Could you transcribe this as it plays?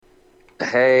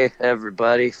Hey,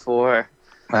 everybody,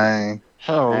 Hey.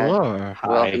 Hello.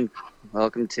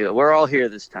 welcome to it. We're all here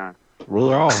this time.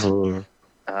 We're all here.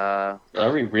 Are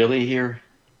we really here?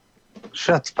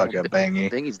 Shut the fuck up, Bangy.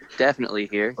 Bingy's definitely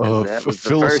here. 'Cause that was the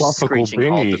first philosophical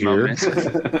screeching halt Bingy at here.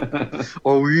 moment.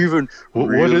 Are we even What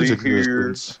really is here?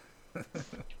 existence?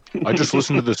 I just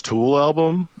listened to this Tool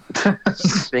album.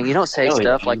 Bing, you don't say Hell yeah,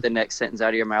 stuff like the next sentence out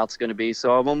of your mouth's going to be,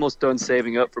 so I'm almost done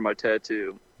saving up for my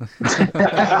tattoo.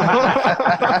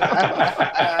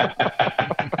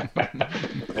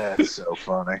 That's so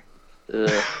funny.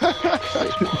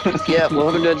 Yeah,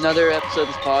 welcome to another episode of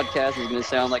this podcast. It's going to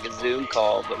sound like a Zoom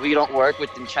call, but we don't work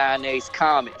with the Chinese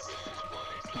commies.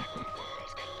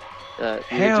 We're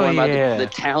Hell joined by yeah. the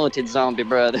talented zombie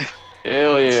brother.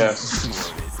 Hell yeah.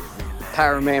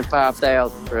 Power Man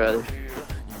 5000, brother.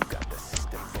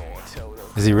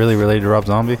 Is he really related to Rob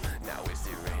Zombie?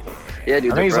 Yeah,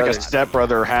 dude, I think he's like a brothers.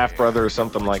 stepbrother, half brother, or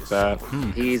something like that.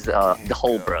 He's the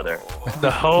whole brother. The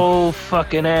whole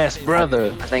fucking ass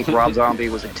brother. I think Rob Zombie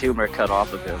was a tumor cut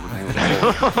off of him.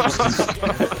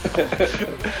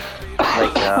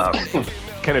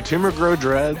 Can a tumor grow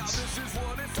dreads?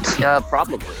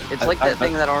 Probably. It's like that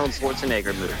thing in that Arnold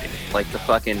Schwarzenegger movie. Like the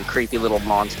fucking creepy little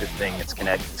monster thing that's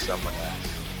connected to someone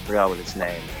else. I forgot what its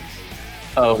name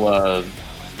is.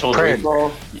 Total Craig.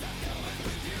 Recall?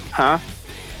 Huh?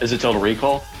 Is it Total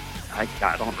Recall? I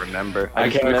don't remember. I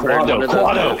just can't remember one of those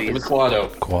Quado. movies. It was Quado.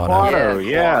 Quado.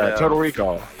 Yeah, Quado. Total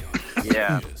Recall.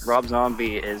 Yeah, Rob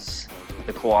Zombie is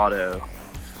the Quado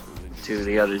to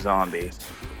the other zombie.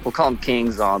 We'll call him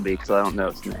King Zombie because I don't know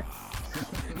his name.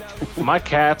 My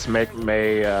cats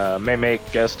may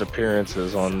make guest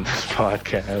appearances on this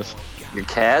podcast. Your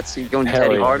cats? You going to Hell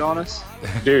Teddy yeah. Hard on us?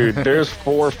 Dude, there's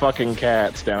 4 fucking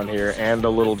cats down here and a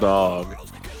little dog.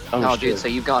 Oh, dude, so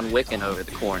you've gone Wiccan over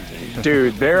the quarantine.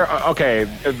 Dude,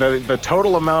 the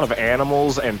total amount of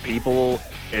animals and people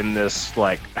in this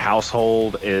like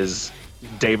household is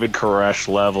David Koresh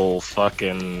level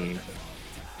fucking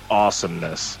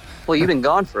awesomeness. Well, you've been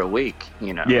gone for a week,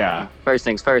 you know. Yeah. First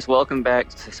things first, welcome back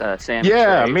to Sam.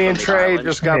 Yeah, Trey me and from the Trey island.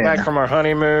 just got Yeah. back from our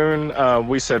honeymoon.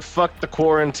 We said, fuck the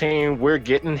quarantine, we're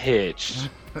getting hitched.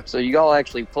 So you all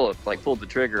actually pulled the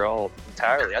trigger all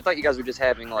entirely. I thought you guys were just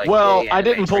having like. Well, gay I anime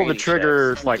didn't pull the training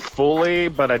trigger sets. like fully,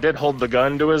 but I did hold the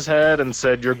gun to his head and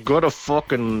said, "You're gonna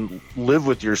fucking live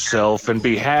with yourself and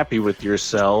be happy with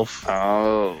yourself."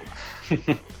 Oh.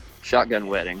 Shotgun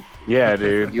wedding. Yeah,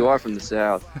 dude. You are from the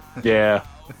South. Yeah.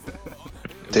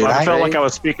 Dude, I I felt like I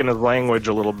was speaking his language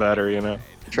a little better, you know.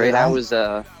 Trey, Dude, how I- was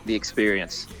the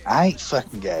experience? ain't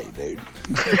fucking gay, dude.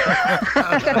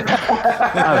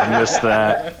 I've missed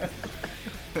that.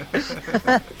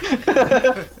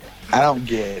 I don't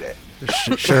get it.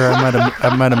 Sure,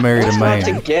 I might have married a Not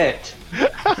to man. get.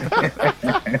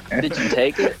 Did you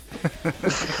take it?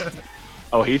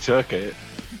 Oh, he took it.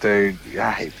 Dude,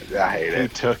 I hate He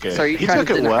it. took it. So are you He trying took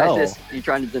to it deny well. this? You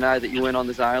trying to deny that you went on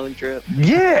this island trip?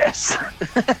 Yes!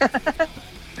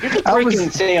 I Breaking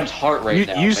was, Sam's heart right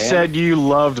now, You man. said you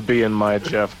loved being my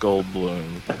Jeff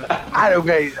Goldblum.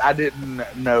 I didn't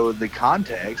know the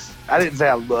context. I didn't say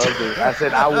I loved it. I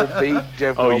said I will be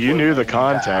Jeff Oh, you Goldblum knew the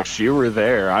anytime. context. You were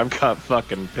there. I've got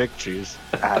fucking pictures.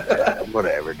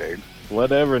 Whatever, dude.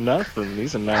 Whatever, nothing.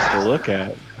 These are nice to look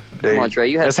at. Come on, Dude. Trey.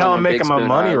 You had That's fun how on I'm Big making my Spoon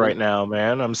money Island. right now,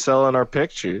 man. I'm selling our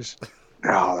pictures.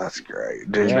 Oh, that's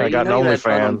great. Dude, Yeah, Trey, I got you know an you had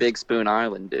fun on OnlyFans. Big Spoon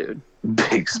Island, dude.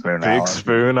 Big Spoon Big Island.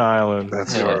 Spoon Island.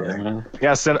 That's Yeah, right. man.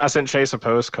 Yeah, I sent Chase a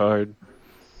postcard.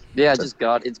 Yeah, I just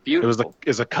got it's It beautiful.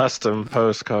 was a custom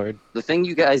postcard. The thing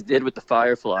you guys did with the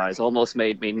fireflies almost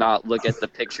made me not look at the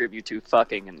picture of you two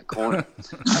fucking in the corner.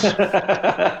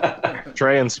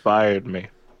 Trey inspired me.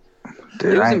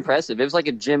 Dude, It was I ain't, impressive. It was like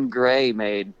a Jim Gray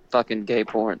made fucking gay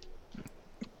porn.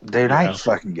 dude, I Yeah. ain't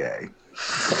fucking gay.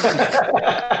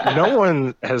 No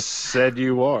one has said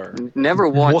you are. Never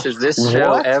once has this show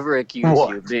What? ever accused What?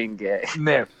 you of being gay.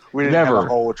 Never. We didn't have Never. a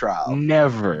whole trial.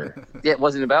 Never. Yeah, it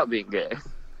wasn't about being gay.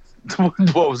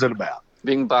 What was it about?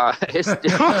 Being biased.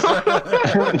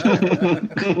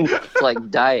 It's like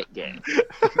diet gay.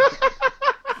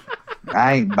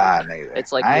 I ain't buying either.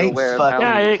 It's like I you're ain't aware of how fucking.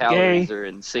 many Diet calories gay. are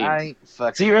in semen. I ain't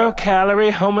fucking. 0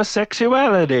 calorie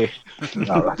homosexuality.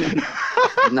 No.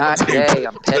 Not gay,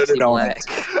 I'm Put it Pepsi on Black.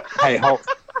 Hey, hold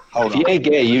If you on. ain't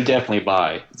gay, you definitely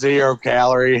buy. 0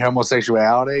 calorie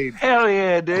homosexuality. Hell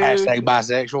yeah, dude. Hashtag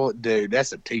bisexual. Dude,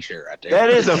 that's a t-shirt right there. That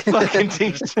is a fucking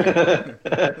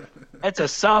t-shirt. That's a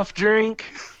soft drink.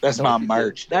 That's my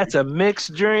merch. That's a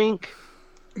mixed drink.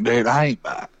 Dude, I ain't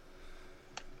buying.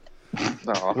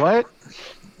 Oh. What?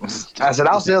 I said,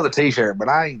 I'll sell the t-shirt, but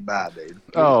I ain't buying, dude.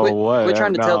 Oh, Quit- what? Quit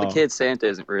trying to tell the No. kids Santa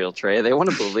isn't real, Trey. They want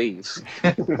to believe.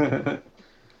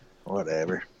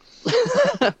 Whatever.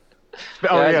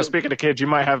 Oh Yeah, yeah, I- speaking of kids, you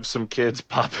might have some kids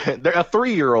pop in. A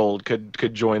 3-year-old could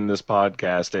join this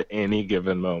podcast at any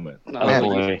given moment. No, Oh, but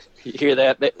boy. you hear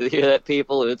that? You hear that,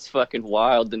 people? It's fucking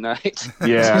wild tonight.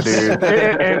 Yeah, dude.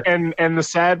 And the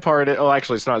sad part,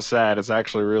 actually, it's not sad. It's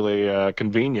actually really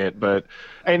convenient. But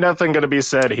ain't nothing gonna be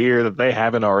said here that they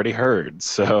haven't already heard.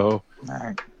 So All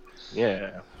right.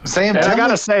 yeah. Sam, And I tell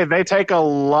gotta me, say, they take a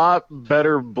lot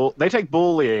better. They take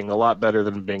bullying a lot better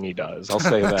than Bingy does. I'll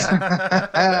say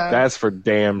that. That's for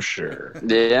damn sure.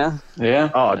 Yeah. Yeah.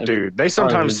 Oh, dude, they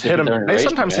sometimes hit him. They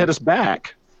sometimes hit us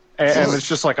back, and it's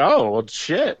just like, oh, well,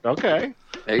 shit. Okay.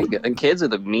 There you go. And kids are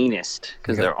the meanest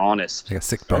because Okay. they're honest. Like a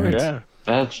sick Oh parents.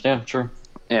 yeah. Yeah, true.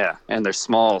 Yeah, and they're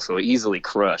small, so easily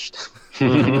crushed.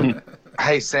 Mhm.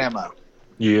 hey, Samo,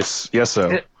 Yes,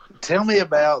 sir. tell me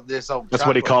about this old. That's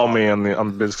what he chocolate called bar. me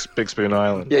on Big Spoon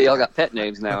Island. Yeah, y'all got pet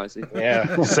names now, I see.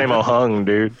 Yeah, same old hung,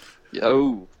 dude.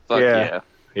 Oh, fuck Yeah. yeah.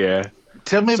 Yeah.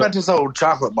 Tell me about this old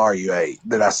chocolate bar you ate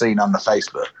that I seen on the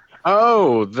Facebook.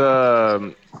 Oh,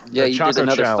 the Yeah, you Choco did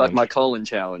another challenge. fuck my colon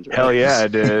challenge. Right? Hell yeah, I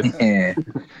did. Yeah.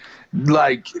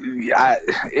 Like,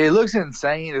 it looks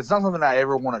insane. It's not something I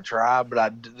ever want to try,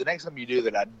 but the next time you do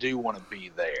that, I do want to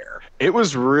be there. It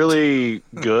was really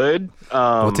good.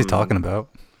 What's he talking about?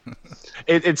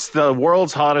 It's the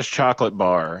world's hottest chocolate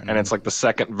bar, and it's like the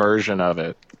second version of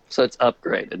it. So it's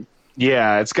upgraded.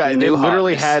 Yeah, it's got. The It new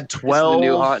literally hotness. had It's the 12.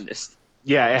 new hotness.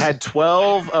 Yeah, it had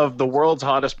 12 of the world's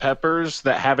hottest peppers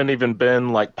that haven't even been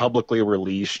like publicly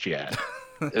released yet.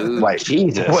 Ooh, Wait,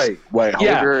 Jesus. wait.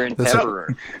 Yeah. Sugar and That's-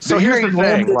 pepper. So you here's ain't the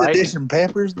thing, limited right? edition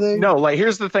peppers, dude. No, like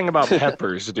here's the thing about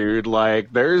peppers, dude.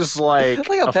 Like there's like I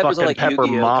like how a peppers fucking are like pepper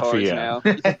Yu-Gi-Oh cards mafia. now.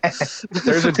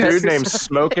 There's a dude named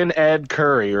Smokin' Ed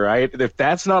Curry, right? If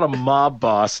that's not a mob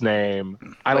boss name,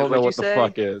 I don't Wait, know what'd what you the say?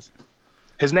 fuck is.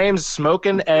 His name's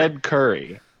Smokin' Ed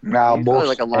Curry. No, He's probably bullshit.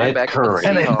 like a linebacker. Curry.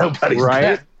 That ain't nobody's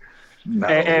Right? No.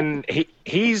 And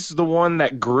he's the one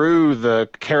that grew the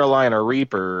Carolina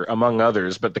Reaper, among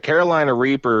others. But the Carolina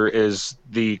Reaper is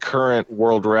the current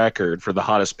world record for the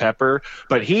hottest pepper.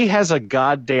 But he has a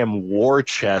goddamn war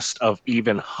chest of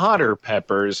even hotter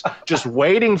peppers, just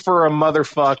waiting for a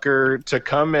motherfucker to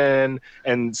come in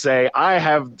and say, I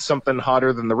have something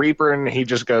hotter than the Reaper. And he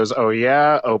just goes, oh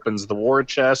yeah, opens the war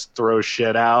chest, throws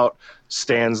shit out,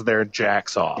 stands there,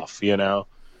 jacks off, you know?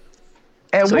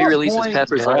 At So he what releases point-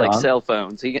 peppers Right like on. cell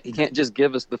phones. He can't just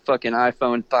give us the fucking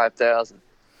iPhone 5000.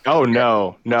 Oh,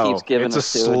 no. keeps giving It's a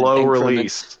us to it in slow increments.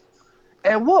 release.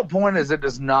 At what point is it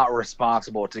just not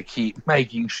responsible to keep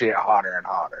making shit hotter and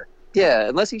hotter? Yeah,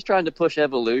 unless he's trying to push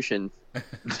evolution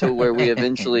to where we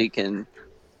eventually can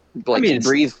like I mean, it's-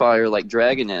 breathe fire like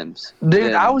Dragon M's. Dude,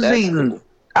 then I was that's eating cool.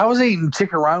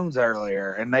 chickaroons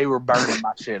earlier, and they were burning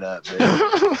my shit up. Dude.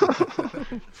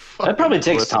 That probably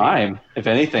takes Pussy. time, if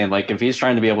anything. Like, if he's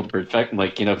trying to be able to perfect,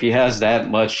 like, you know, if he has that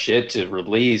much shit to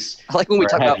release. I like when we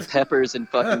talk Right. about peppers and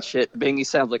fucking shit. Bingy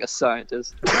sounds like a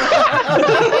scientist.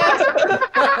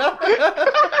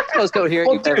 Most coherent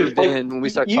Well, you've ever dude, like, been when we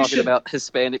start you talking should- about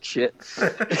Hispanic shit.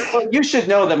 Well, you should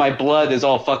know that my blood is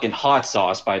all fucking hot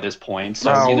sauce by this point.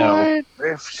 So, No. you know.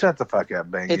 Shut the fuck up,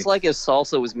 Bingy. It's like if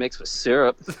salsa was mixed with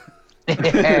syrup.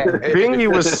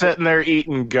 Bingy was sitting there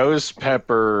eating ghost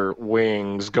pepper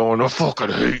wings, going, I fucking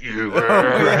hate you.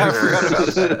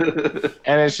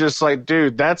 And it's just like,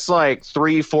 dude, that's like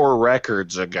 3-4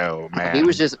 records ago, man.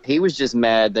 He was just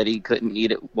mad that he couldn't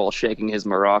eat it while shaking his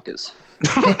maracas.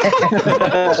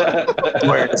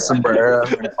 wearing a sombrero.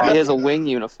 He has a wing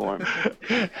uniform.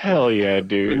 Hell yeah, The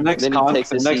dude. next Then he con- takes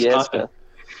the his next con- siesta.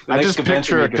 the I next just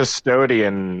convention picture a we go-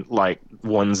 custodian like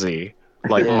onesie,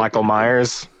 like Yeah. Michael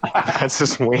Myers. That's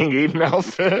his wing eating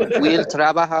outfit. We'll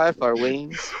trabajar for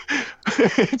wings.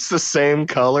 It's the same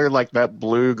color, like that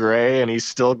blue gray, and he's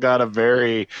still got a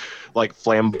very like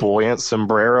flamboyant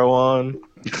sombrero on.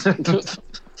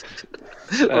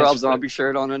 Rob Zombie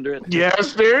shirt on under it.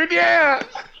 Yes, dude. Yeah.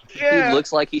 He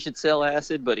looks like he should sell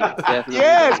acid, but he definitely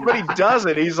Yes, but he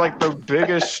doesn't. He's like the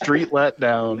biggest street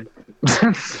letdown.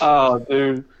 Oh,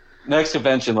 dude. Next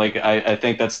convention, like, I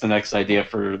think that's the next idea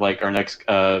for, like, our next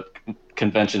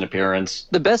convention appearance.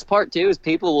 The best part too is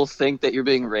people will think that you're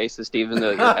being racist even though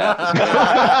you're half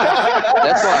Hispanic.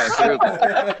 That's why I threw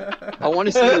it. I want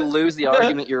to see you lose the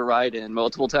argument you're right in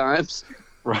multiple times.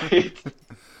 Right?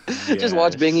 Just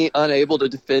watch Bingy unable to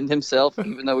defend himself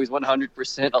even though he's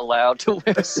 100% allowed to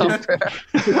wear a sombrero.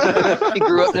 He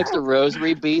grew up next to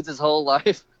rosary beads his whole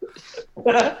life.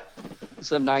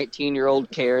 Some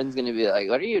 19-year-old Karen's gonna be like,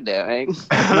 "What are you doing?"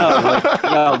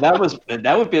 No, that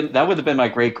would have been my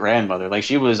great grandmother. Like,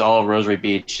 she was all rosary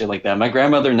beads, shit like that. My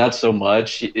grandmother, not so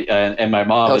much. And my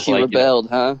mom Oh, was she like, rebelled,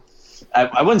 huh?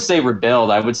 I wouldn't say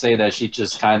rebelled. I would say that she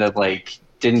just kind of like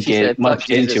didn't She get said, much "Fuck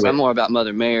Jesus, into I'm it. more about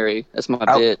Mother Mary. That's my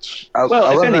Oh. bitch." I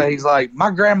Well, if love that any- he's like, my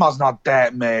grandma's not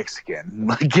that Mexican.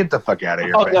 Like, get the fuck out of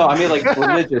here. Oh man. no, I mean like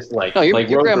religious, like No, your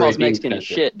Rosary grandma's Beans Mexican kind as of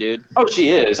shit. shit, dude. Oh, she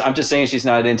is. I'm just saying she's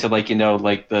not into like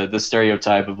like the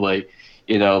stereotype of like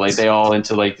like they all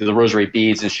into like the rosary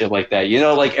beads and shit like that.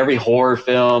 Like every horror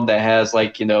film that has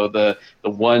like the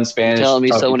one You're Spanish. telling me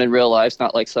talking- someone in real life's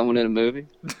not like someone in a movie?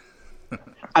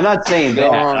 I'm not saying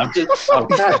Go that. on. I'm just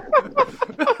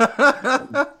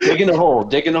digging a hole,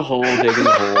 digging a hole, digging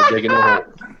a hole, digging a hole.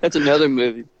 That's another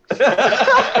movie.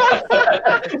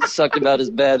 Sucked about as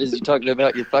bad as you talking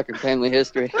about your fucking family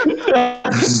history.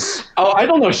 Oh, I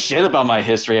don't know shit about my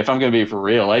history. If I'm gonna be for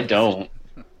real, I don't.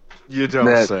 You don't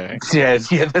That- say.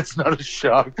 Yeah, that's not a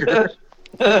shocker.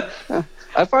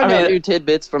 I find I mean- out new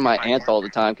tidbits from my aunt all the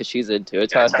time because she's into it.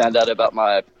 It's how I found out about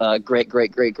my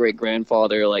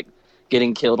great-great-great-great-grandfather like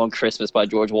getting killed on Christmas by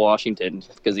George Washington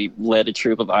because he led a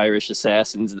troop of Irish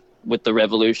assassins with the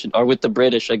revolution or with the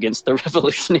British against the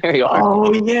Revolutionary Army.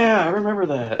 Oh yeah, I remember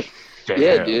that.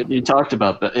 Yeah, Damn. dude. You talked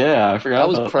about that. Yeah, I forgot. I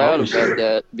was about proud that. about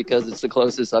that because it's the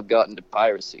closest I've gotten to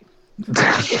piracy.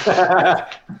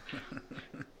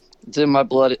 It's in my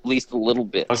blood at least a little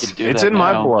bit. Fucking do It's that in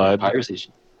my now. blood. Piracy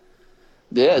shit.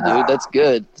 Yeah, dude, that's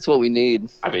good. That's what we need.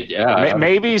 I mean, yeah.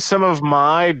 Maybe some of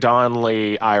my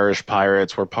Donley Irish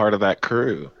pirates were part of that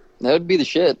crew. That would be the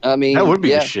shit. I mean, That would be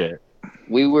yeah, the shit.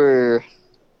 we were.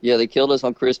 Yeah, they killed us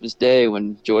on Christmas Day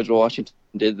when George Washington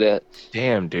did that.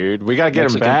 Damn, dude. We gotta get him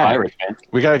Mexican back. Pirates, man.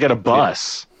 We gotta get a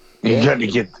bus. You Yeah. got to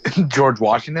get George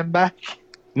Washington back?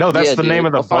 No, that's Yeah, the dude, name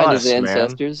of the I'll find bus, his man.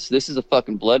 ancestors. This is a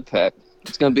fucking blood pact.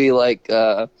 It's gonna be like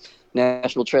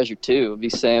National Treasure 2. It'll be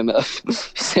Sam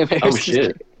Harris's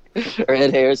shit. or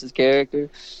Ed Harris's character.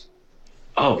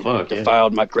 Oh fuck. Yeah.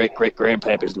 Defiled my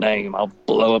great-great-grandpappy's name. I'll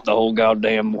blow up the whole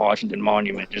goddamn Washington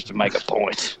Monument just to make a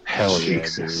point. Hell yeah,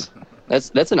 Jesus. dude.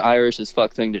 That's an Irish as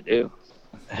fuck thing to do.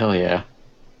 Hell yeah.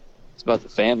 It's about the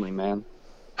family, man.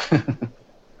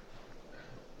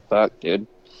 Fuck, dude.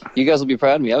 You guys will be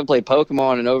proud of me. I haven't played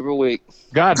Pokemon in over a week.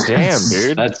 God damn,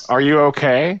 dude. That's- Are you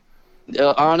okay? I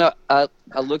don't know. I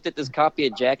looked at this copy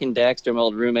of Jack and Daxter my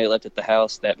old roommate left at the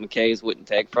house that McKay's wouldn't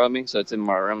take from me, so it's in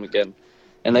my room again.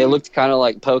 And they looked kind of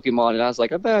like Pokemon, and I was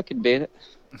like, I bet I could beat it.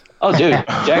 Oh, dude,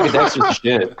 Jack and Dexter's the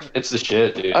shit. It's the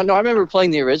shit, dude. I know. I remember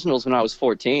playing the originals when I was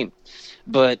 14,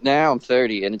 but now I'm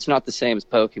 30, and it's not the same as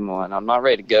Pokemon. I'm not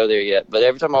ready to go there yet. But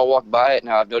every time I walk by it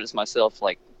now, I've noticed myself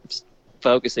like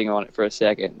focusing on it for a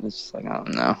second. It's just like, I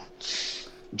don't know.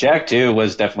 Jack 2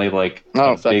 was definitely like I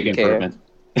don't a big fucking care. improvement.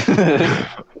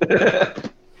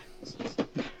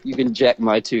 You can jack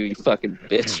my two, you fucking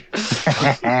bitch.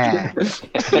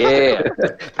 Yeah.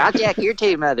 I'll jack your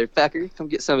two, motherfucker. Come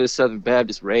get some of this Southern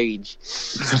Baptist rage.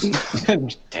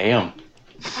 Damn.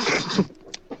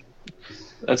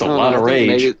 That's a I don't lot know, of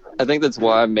rage. I think that's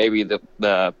why maybe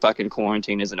the fucking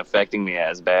quarantine isn't affecting me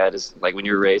as bad as like when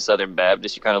you're raised Southern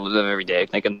Baptist, you kind of live them every day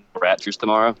thinking rapture's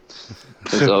tomorrow.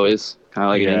 It's always kind of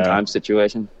like an Yeah. end time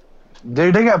situation.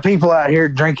 Dude, they got people out here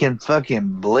drinking fucking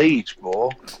bleach, boy.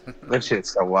 That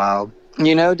shit's so wild.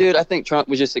 You know, dude, I think Trump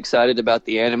was just excited about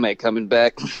the anime coming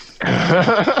back. Taking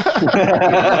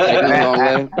a long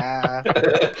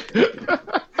way.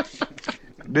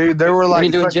 Dude, there were When like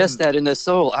you doing fucking- just that in the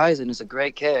soul, Eisen is a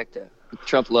great character.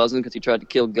 Trump loves him because he tried to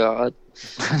kill God.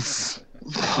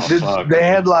 Dude, fuck. they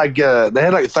had like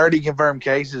 30 confirmed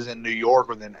cases in New York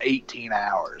within 18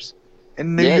 hours.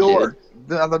 In New Yeah, York,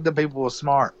 I thought the people were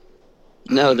smart.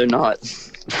 No, they're not.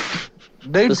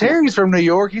 Dude, Listen. Terry's from New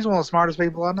York. He's one of the smartest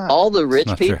people I know. All the rich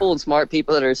not people and smart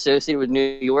people that are associated with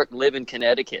New York live in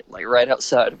Connecticut, like right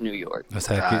outside of New York. That's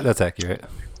accurate. That's accurate.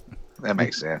 That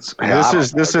makes sense.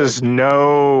 This is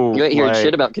no. You ain't hearing like,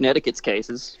 shit about Connecticut's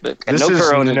cases, but and This no is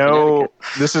corona in no.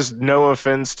 Connecticut. This is no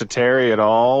offense to Terry at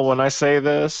all when I say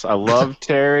this. I love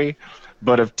Terry,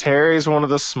 but if Terry's one of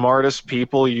the smartest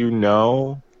people you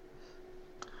know,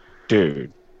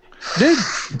 dude, Dude,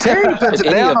 Terry puts it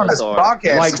Any down of on us his are.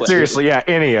 podcast. like what- seriously, yeah,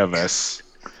 any of us,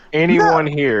 anyone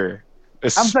here,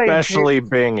 saying especially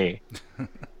Bingy.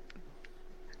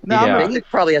 No, I Yeah. think he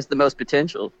probably has the most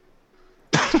potential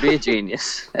to be a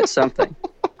genius at something.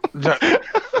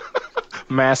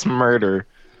 Mass murder.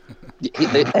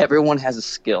 Everyone has a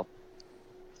skill.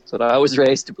 That's what I was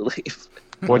raised to believe.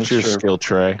 What's your true. skill,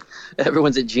 Trey?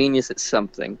 Everyone's a genius at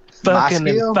something. My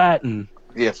skill? fighting.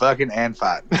 Yeah, fucking and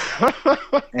fighting.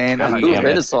 And God Ooh, damn it.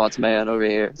 Renaissance man over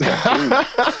here.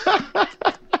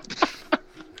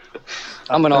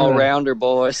 I'm an all-rounder,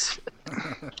 boys.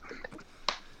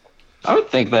 I would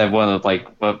think that one of like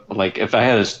if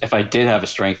I did have a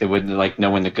strength, it would like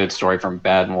knowing the good story from a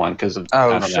bad one because of I Oh,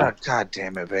 don't know. shut! God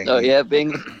damn it, Bingy. Oh yeah,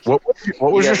 Bing. What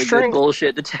was your have a good strength?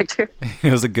 bullshit detector.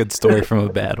 It was a good story from a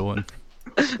bad one.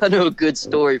 I know a good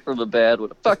story from a bad one.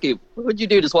 Fuck you. What'd you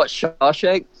do? Just watch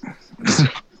Shawshank?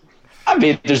 I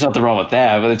mean, there's nothing wrong with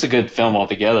that, but it's a good film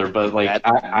altogether. But like,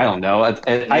 I don't know.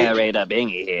 Narrator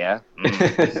Bingy here.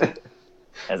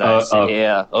 As I Uh, sit uh,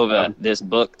 here over this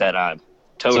book that I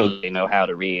totally know how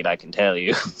to read, I can tell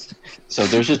you. So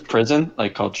there's this prison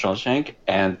like called Shawshank,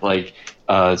 and like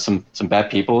some bad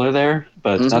people are there,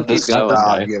 but it's not this Keep going.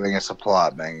 Stop guy. giving us a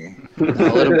plot, Bingy.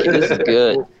 This is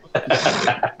good.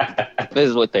 This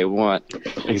is what they want.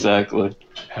 Exactly.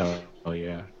 Hell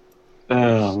yeah.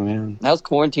 Oh man. How's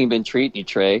quarantine been treating you,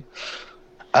 Trey?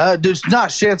 Dude,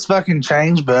 not shit's fucking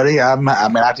changed, buddy. I mean, I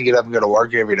have to get up and go to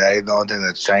work every day. The only thing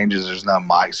that's changed is there's no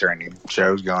mics or any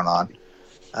shows going on.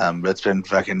 But it's been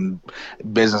fucking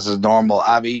business as normal.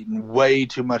 I've eaten way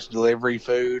too much delivery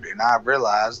food, and I've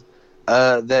realized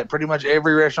that pretty much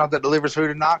every restaurant that delivers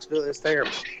food in Knoxville is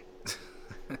terrible.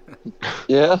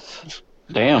 Yeah.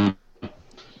 Damn.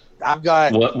 I've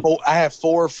got What? I have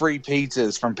 4 free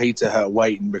pizzas from Pizza Hut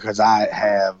waiting because I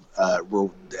have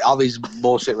all these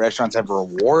bullshit restaurants have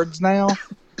rewards now,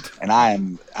 and I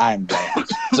am down.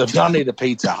 So if y'all need a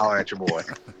pizza, holler at your boy.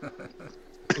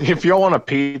 If y'all want a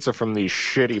pizza from these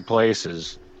shitty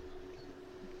places,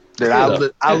 Dude,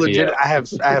 Yeah. I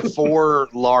have 4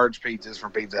 large pizzas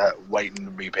from Pizza Hut waiting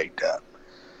to be picked up.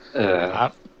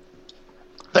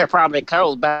 They're probably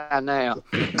cold by now.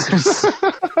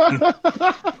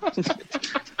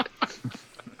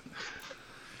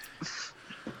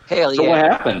 Hell So yeah. what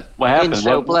happened? What happened?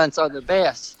 In-show blunts are the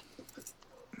best.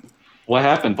 What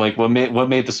happened? Like what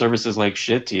made the services like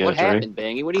shit to you, What Trey? happened,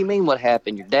 Bangy? What do you mean what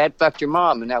happened? Your dad fucked your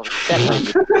mom and now it's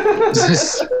separated.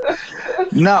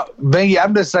 No, Bingy,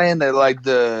 I'm just saying that like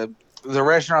the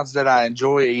restaurants that I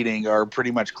enjoy eating are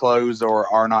pretty much closed or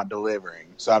are not delivering.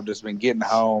 So I've just been getting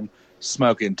home,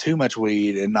 smoking too much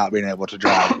weed, and not being able to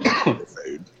drive to get the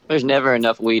food. There's never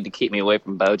enough weed to keep me away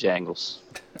from Bojangles.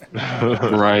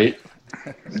 Right.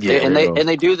 And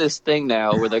they do this thing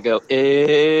now where they go,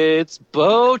 it's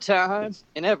bow time,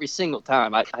 and every single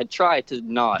time I try to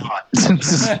not.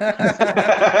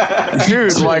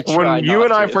 dude, like Try when you not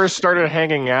and I to. first started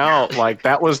hanging out, like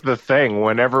that was the thing.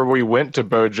 Whenever we went to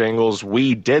Bojangles,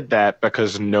 we did that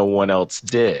because no one else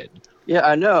did. Yeah,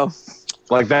 I know.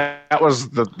 Like that was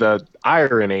the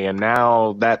irony, and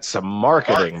now that's a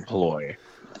marketing ploy.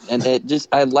 And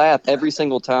I laugh every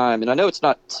single time, and I know it's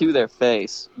not to their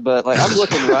face, but like I'm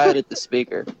looking right at the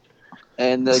speaker,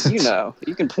 and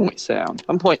you can point sound.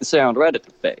 I'm pointing sound right at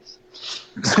the face.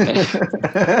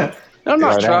 And I'm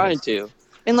not Right trying at to,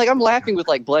 and like I'm laughing with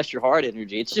like bless your heart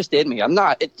energy. It's just in me. I'm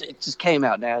not. It just came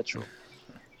out natural.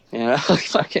 You know,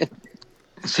 fucking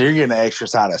So you're getting an extra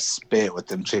side of spit with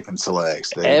them chicken selects,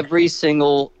 dude. every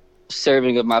single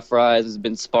serving of my fries has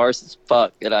been sparse as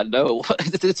fuck, and I know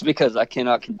it's because I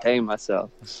cannot contain myself.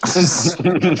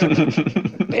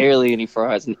 Barely any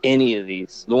fries in any of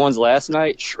these. The ones last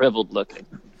night, shriveled looking.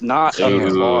 Not up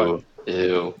to par.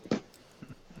 Ew.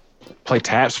 Play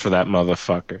taps for that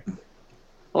motherfucker. I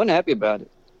wasn't happy about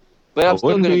it, but I'm still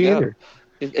Wouldn't gonna be go. either.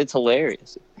 It's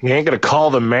hilarious. You ain't gonna call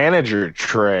the manager,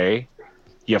 Trey.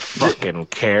 You fucking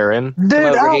Karen. Dude, Come I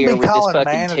over don't here be with this calling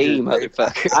fucking managers, tea, dude.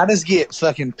 motherfucker. I just get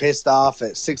fucking pissed off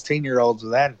at 16-year-olds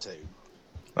with attitude.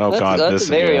 Oh God, that's this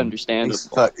very again.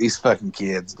 understandable. These fucking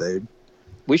kids, dude.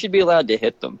 We should be allowed to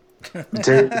hit them.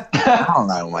 Dude, I don't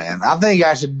know, man. I think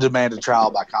I should demand a trial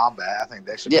by combat. I think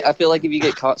that should. Yeah, I feel like if you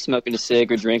get caught smoking a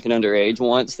cig or drinking underage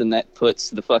once, then that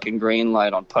puts the fucking green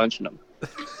light on punching them.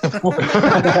 Because it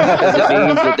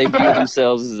means that they view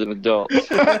themselves as an adult. To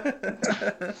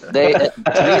me,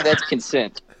 that's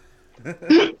consent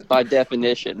by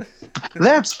definition.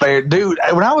 That's fair, dude.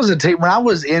 When I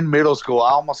was in middle school,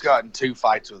 I almost got in 2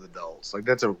 fights with adults. Like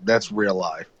that's real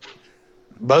life.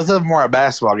 Both of them were at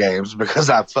basketball games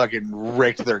because I fucking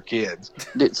wrecked their kids.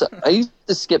 Dude, so I used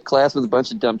to skip class with a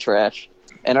bunch of dumb trash.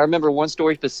 And I remember one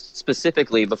story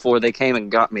specifically before they came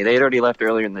and got me. They had already left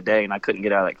earlier in the day, and I couldn't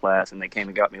get out of that class, and they came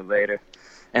and got me later.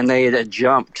 And they had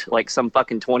jumped, like, some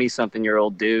fucking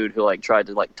 20-something-year-old dude who, like, tried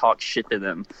to, like, talk shit to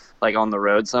them, like, on the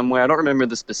road somewhere. I don't remember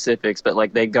the specifics, but,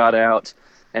 like, they got out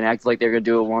and acted like they were going to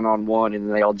do a one-on-one, and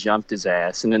then they all jumped his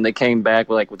ass. And then they came back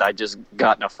with I just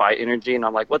got in a fight energy, and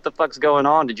I'm like, what the fuck's going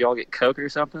on? Did you all get coke or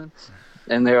something?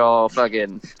 And they're all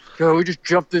fucking, yo, we just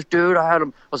jumped this dude. I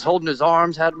was holding his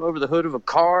arms, had him over the hood of a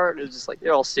car. And it was just like,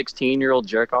 they're all 16-year-old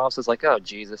jerk-offs. It's like, oh,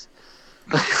 Jesus.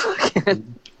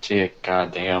 Gee,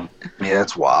 goddamn. Yeah,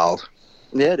 that's wild.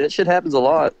 Yeah, that shit happens a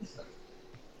lot.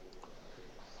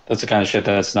 That's the kind of shit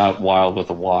that's not wild with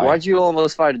a Y. Why'd you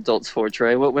almost fight adults for,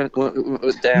 Trey? What went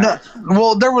down? No,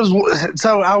 well, there was.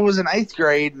 So I was in 8th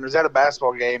grade and was at a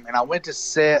basketball game, and I went to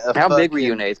set a. How big were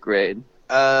you in 8th grade?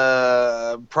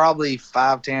 Probably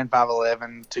 5'10",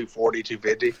 5'11", 240,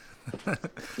 250.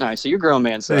 Nice. So you're grown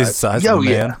man He's size. the size Yo, of a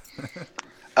man.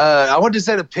 I went to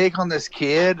set a pick on this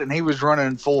kid, and he was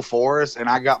running full force, and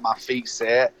I got my feet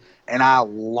set, and I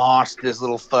launched this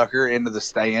little fucker into the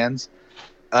stands.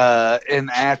 And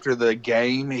after the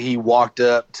game, he walked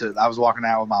up to. I was walking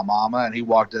out with my mama, and he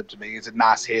walked up to me and said,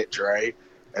 "Nice hit, Trey."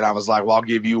 And I was like, "Well, I'll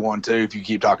give you one too if you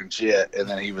keep talking shit." And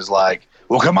then he was like,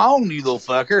 "Well, come on, you little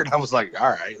fucker." And I was like, "All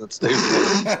right, let's do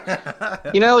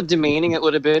it." You know how demeaning it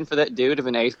would have been for that dude if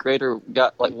an 8th grader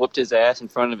got like whooped his ass in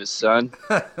front of his son.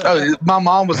 Oh, my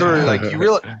mom was literally like, "You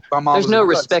really?" My mom. There's was no like,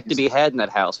 respect to be had in that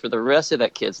house for the rest of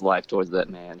that kid's life towards that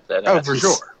man. That Oh, ass for is-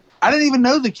 sure. I didn't even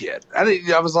know the kid.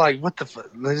 I was like, "What the fuck?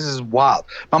 This is wild."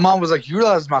 My mom was like, "You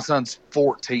realize my son's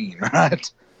 14,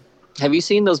 right?" Have you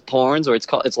seen those porns where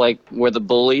it's like where the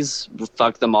bullies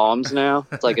fuck the moms now?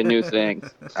 It's like a new thing.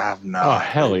 I have no. Oh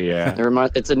hell yeah!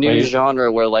 It's a new Wait.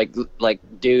 genre where like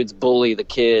dudes bully the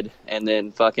kid and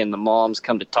then fucking the moms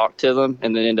come to talk to them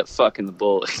and then end up fucking the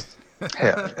bully.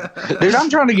 Hell. Dude,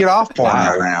 I'm trying to get off porn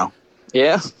right now.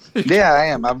 Yeah? Yeah, I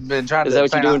am. I've been trying to. Is that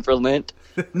what you're doing for Lent?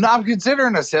 No, I'm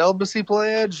considering a celibacy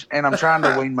pledge, and I'm trying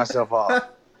to wean myself off.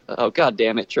 Oh god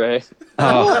damn it, Trey.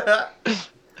 Oh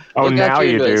What got now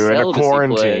you you into a do in a celibacy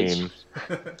quarantine.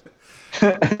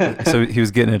 So he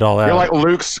was getting it all out. You're like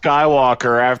Luke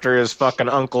Skywalker after his fucking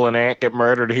uncle and aunt get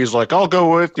murdered. He's like, "I'll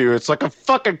go with you." It's like, a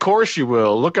fucking course you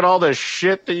will. Look at all the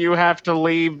shit that you have to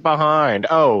leave behind.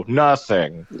 Oh,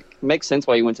 nothing. Makes sense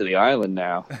why you went to the island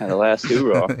now at the last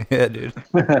hoorah. Yeah, dude.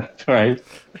 Right.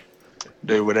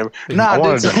 Do whatever. No, I I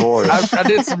want did a divorce. I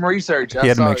did some research. He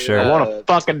had to make sure. I want a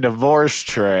fucking divorce,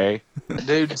 Trey.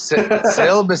 Dude,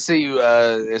 celibacy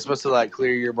is supposed to like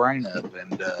clear your brain up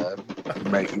and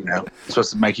make it's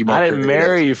supposed to make you more. I didn't creative.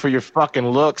 marry you for your fucking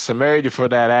looks. I married you for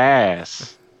that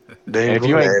ass. Dude, And if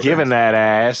you whatever. ain't giving that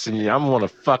ass, then I'm gonna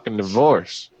fucking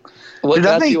divorce. What Dude, I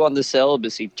got think- you on the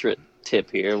celibacy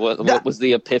tip here? What was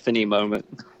the epiphany moment?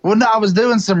 Well, no, I was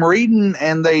doing some reading,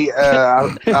 and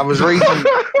I was reading.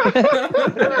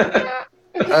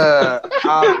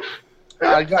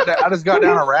 I just got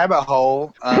down a rabbit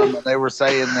hole. And they were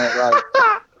saying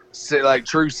that like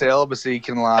true celibacy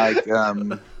can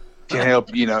help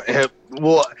help.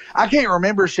 Well, I can't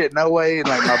remember shit no way, and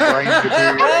like my brain's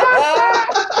deteriorating.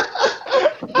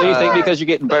 Do you think because you're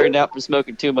getting burned out from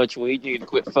smoking too much weed, you can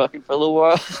quit fucking for a little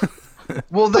while?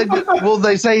 Well,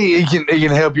 they say it can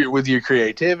help you with your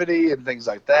creativity and things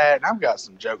like that. And I've got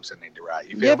some jokes I need to write.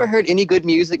 You ever heard any good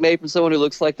music made from someone who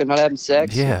looks like they're not having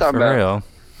sex? Yeah, What you talking for about? real.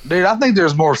 Dude, I think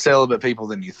there's more celibate people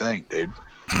than you think, dude.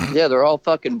 Yeah, they're all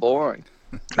fucking boring.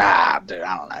 Nah, dude,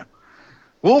 I don't know.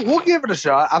 We'll give it a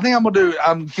shot. I think I'm gonna do.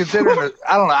 I'm considering it.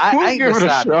 I don't know. I ain't give it a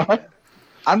decided shot. yet.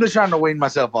 I'm just trying to wean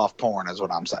myself off porn, is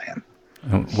what I'm saying.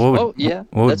 What would, Oh, yeah.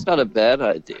 what would, That's not a bad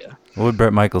idea. what would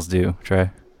Brett Michaels do, Trey?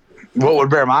 What would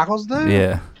Bear Michaels do?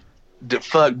 Yeah.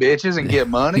 Fuck bitches and get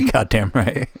money. Goddamn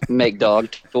right. Make dog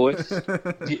toys.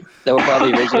 That were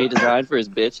probably originally designed for his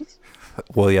bitches.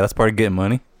 Well, yeah, that's part of getting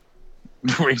money.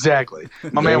 Exactly. My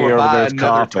Bring man me would over buy those another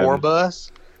coffin. tour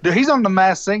bus. Dude, he's on the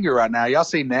Masked Singer right now. Y'all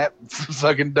seen that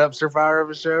fucking dumpster fire of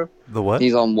a show? The what?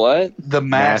 He's on what? The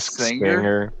Masked Masked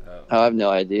Singer. Oh, I have no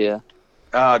idea.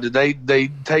 Did they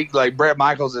take like Brett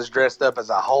Michaels is dressed up as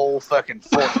a whole fucking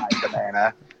Fortnite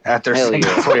banana at their Hell singing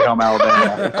yeah. Sweet Home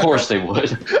Alabama? Of course they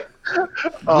would.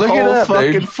 A Look it whole up,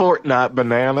 fucking dude. Fortnite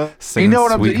banana. Singing know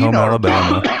what I'm- Sweet you Home know what I'm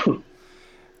Alabama.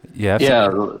 Yeah,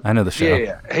 I know the show.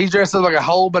 Yeah, he's dressed up like a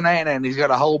whole banana, and he's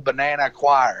got a whole banana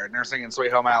choir, and they're singing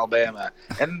Sweet Home Alabama.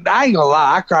 And I ain't gonna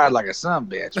lie, I cried like a son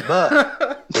bitch,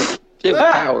 but It was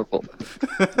powerful.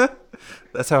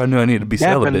 That's how I knew I needed to be That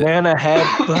celibate. banana had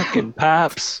fucking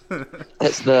pipes.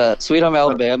 That's the Sweet Home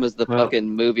Alabama is the fucking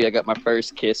movie I got my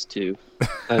first kiss to.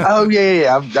 oh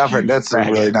yeah, I've heard that's a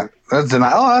really nice. That's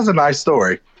a nice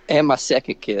story. And my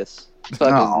second kiss.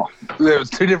 Fucking, Oh, it was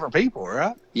two different people,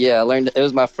 right? yeah, I learned it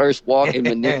was my first walk in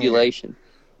manipulation.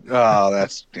 Oh,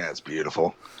 that's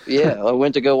beautiful. Yeah, I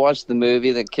went to go watch the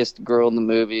movie, then kissed a girl in the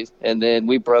movie, and then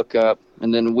we broke up.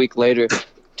 And then a week later,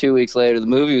 2 weeks later, the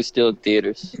movie was still in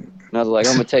theaters. And I was like,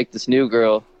 I'm going to take this new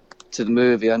girl to the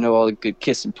movie. I know all the good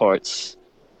kissing parts.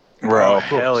 Bro,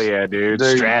 hell yeah, dude.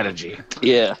 Strategy.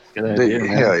 Yeah. Good idea, Dude,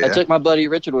 man. hell yeah. I took my buddy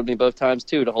Richard with me both times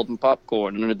too to hold him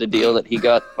popcorn under the deal that he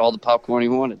got all the popcorn he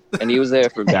wanted, and he was there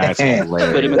for me. That's Put him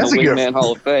hilarious. in That's the a good- Wingman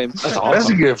Hall of Fame. That's That's a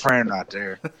awesome. good friend right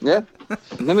there. Yeah.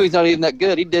 And the movie's not even that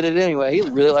good. He did it anyway. He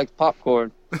really liked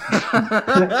popcorn.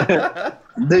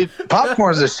 Dude,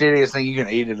 popcorn's the shittiest thing you can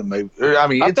eat at a movie. I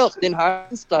mean, I it's, felt in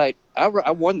hindsight, I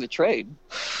won the trade.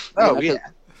 oh You know, yeah.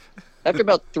 After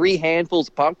about 3 handfuls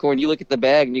of popcorn, you look at the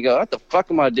bag and you go, what the fuck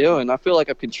am I doing? I feel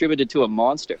like I've contributed to a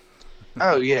monster.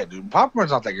 Oh yeah, dude. Popcorn's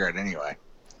not that great anyway.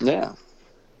 Yeah.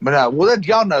 But well,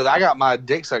 y'all know that I got my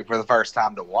dick sucked for the first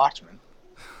time to Watchmen.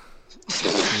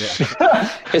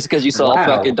 It's because you saw Wow.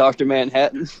 fucking Dr.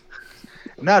 Manhattan.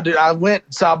 No, dude, I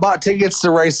bought tickets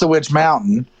to Race the Witch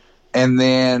Mountain, and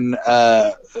then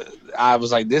I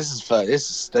was like, "This is fun. This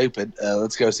is stupid.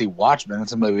 Let's go see Watchmen.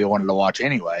 It's a movie I wanted to watch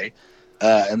anyway."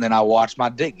 And then I watched my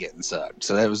dick getting sucked,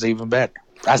 so that was even better.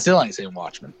 I still ain't seen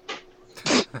Watchmen.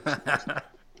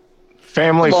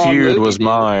 Family Long Feud movie, was dude.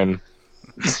 mine.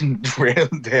 Really?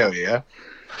 Hell yeah.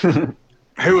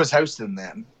 Who was hosting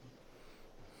then?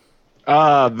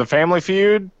 The Family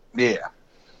Feud. Yeah.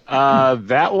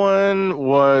 That one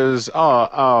was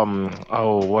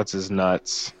what's his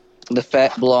nuts? The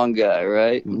fat blonde guy,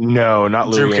 right? No,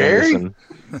 not Drew Louis Carey? Anderson.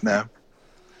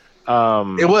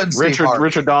 No. It wasn't Steve Harvey.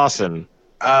 Richard Dawson.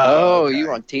 Oh, okay. you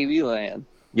were on TV Land.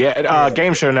 Yeah,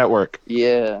 Game Show Network.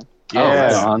 Yeah. Oh,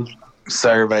 right Yeah, on.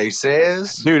 Survey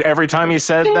says. dude. Every time he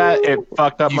said that, it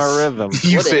fucked up my rhythm.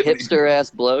 You What a fit. hipster ass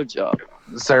blowjob.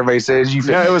 Survey says you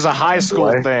fit. No, it was a high school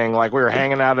Way. thing. Like we were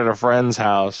hanging out at a friend's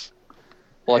house.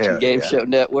 Watching Hell Game yeah. Show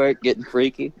Network, getting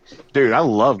freaky. Dude, I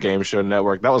love Game Show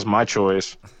Network. That was my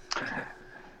choice.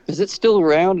 Is it still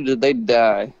around or did they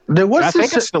die? Dude, I what's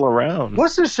think the it's still around.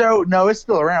 what's the show? No, it's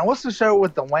still around. What's the show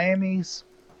with the whammies?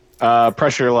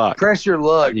 Pressure Your Luck. Press Your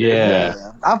Luck. Yeah.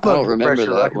 I fucked don't with remember Press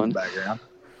Your that Luck one. in the background.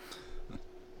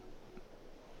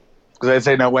 Because they'd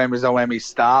say no whammies,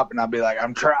 stop, and I'd be like,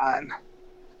 I'm trying.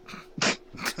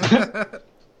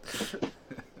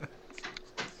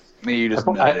 Me, you just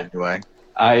know it anyway.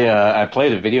 I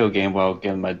played a video game while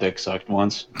getting my dick sucked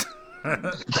once.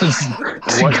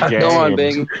 What game? Go on,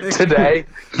 Biggie. Today,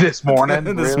 this morning,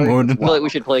 This really? morning. I feel like we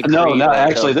should play No, Creed no.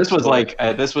 back Actually, up this was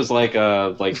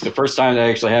before. like the first time that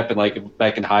actually happened, like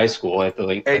back in high school. I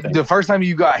think. Hey, the first time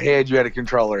you got head, you had a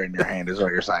controller in your hand, is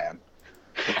what you're saying.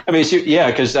 I mean,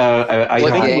 because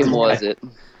What game was it?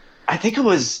 I think it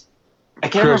was. I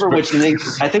can't Crash remember which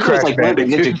ninja. I think it was like one of the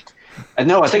ninja.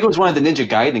 No, I think it was one of the Ninja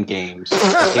Gaiden games.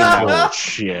 that came out. Oh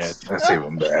shit! That's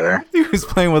even better. He was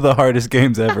playing one of the hardest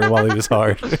games ever while he was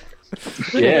hard.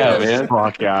 Yeah, man.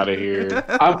 Fuck out of here.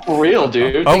 I'm for real,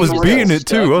 dude. I was For beating real it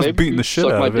too. I was Maybe beating you the shit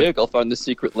suck out my of it. dick, I'll find the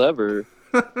secret lever.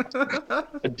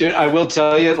 Dude, I will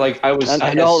tell you, like I was. I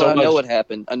had know, so I know much- what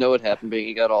happened. I know what happened. But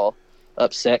he got all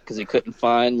upset because he couldn't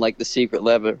find like the secret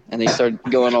lever, and he started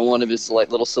going on one of his like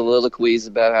little soliloquies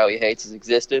about how he hates his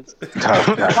existence.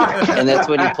 And that's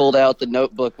when he pulled out the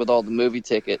notebook with all the movie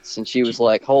tickets, and she was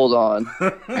like, "Hold on."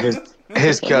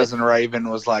 His cousin Raven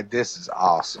was like, "This is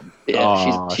awesome." Yeah,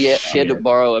 Aw, she had to shit.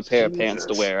 borrow a pair of pants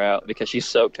to wear out because she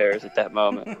soaked hers at that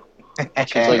moment.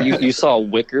 She was like, "You saw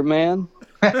Wicker Man?"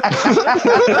 Then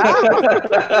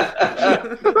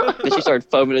she started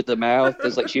foaming at the mouth. It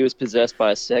was like she was possessed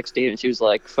by a sex demon. And she was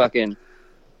like, "Fucking,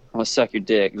 I want to suck your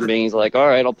dick." And Bingy's like, "All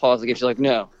right, I'll pause the game." She's like,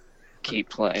 "No, keep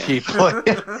playing." Keep playing.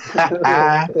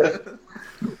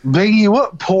 Biggie,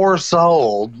 what poor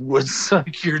soul would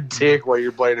suck your dick while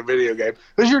you're playing a video game?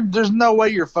 Because there's no way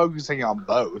you're focusing on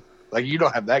both. Like, you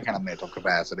don't have that kind of mental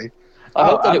capacity. I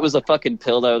hope that it was a fucking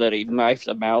pillow that he knifed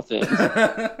a mouth in.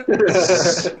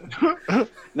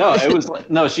 No, it was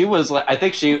no. She was like, I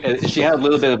think she had a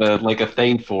little bit of a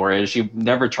thing for it. She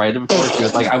never tried it before. She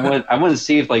was like, I want to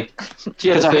see if like She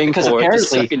had a thing because for it,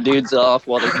 just apparently sucking dudes off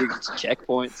while they're doing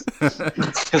checkpoints.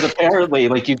 because apparently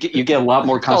like you get a lot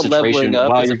more called concentration leveling up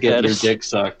while as you're a getting your fetish. dick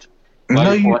sucked. No,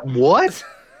 Why- you why- what?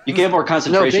 You get more No,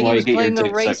 concentration Bingy while you was get your playing the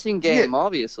dick sucked. racing game,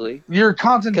 obviously. You're Because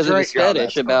of concentrating. his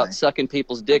fetish about sucking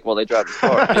people's dick while they drive the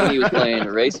car. Bingy was playing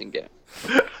a racing game.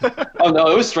 Oh no,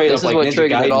 it was straight This up is like what Ninja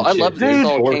triggered it all. I Gaiden love shit, that dude. this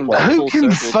all came back Who full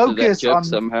can circle to that focus joke on-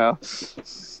 somehow.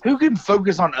 Who can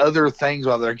focus on other things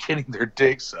while they're getting their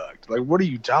dick sucked? Like, what are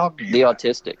you talking The about?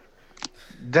 autistic.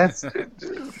 That's.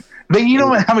 But you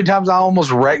know how many times I almost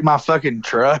wrecked my fucking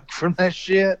truck from that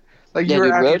shit? Like, Yeah, you're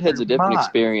dude, out of Roadhead's your a different mind.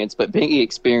 experience, but Bingy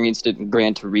experienced it in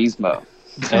Gran Turismo.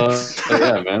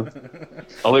 Yeah, man.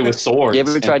 Only with swords. You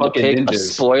ever and tried to fucking pick a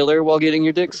ninjas. spoiler while getting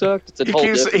your dick sucked? It's a whole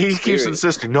different He keeps experience.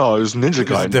 insisting. No, it was Ninja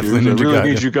Gaiden. definitely Dude. I Ninja really Gaiden.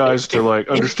 need you guys to like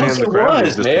understand the fucking gravity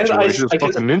was, of this man. situation. I It's guess-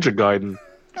 fucking Ninja Gaiden.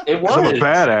 It was. I'm a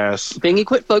badass. Bingy,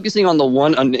 quit focusing on the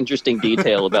one uninteresting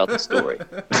detail about the story.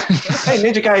 Hey,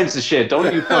 Ninja Gaiden's the shit.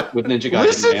 Don't you fuck with Ninja Gaiden,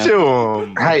 Listen man. to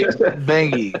him. Hey,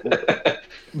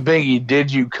 Bingy,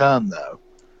 did you come though?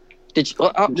 Did you,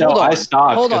 No, hold on. I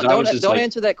stopped. Hold on. 'cause I was just Don't like,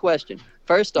 answer that question.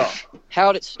 First off,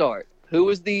 how'd it start? Who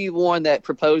was the one that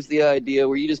proposed the idea?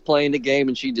 Were you just playing the game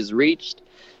and she just reached?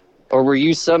 Or were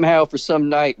you somehow, for some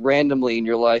night, randomly in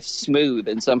your life, smooth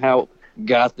and somehow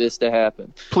got this to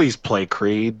happen? Please play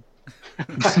Creed.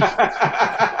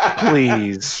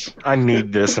 Please. I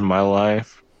need this in my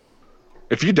life.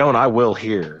 If you don't, I will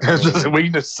hear. We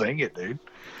can just sing it, dude.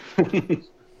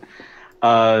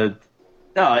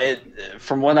 No,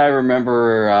 from what I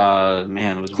remember,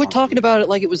 man, it was. Quit talking about it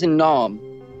like it was in Nom.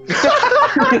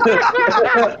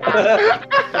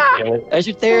 As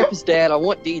your therapist, Dad, I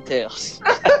want details.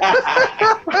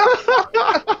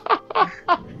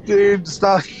 Dude,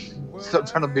 stop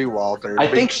trying to be Walter. I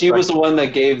think she was the one that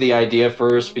gave the idea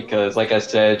first because, like I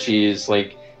said, she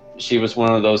was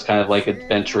one of those kind of like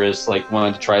adventurous, like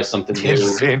wanted to try something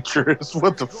new. Adventurous.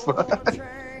 What the fuck?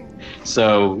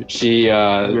 So she,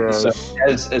 so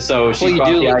she Well, you brought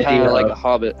do the look idea kind of like a of-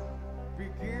 hobbit.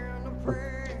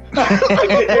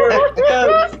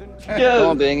 yes. Come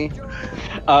on,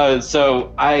 Bingy.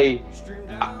 So I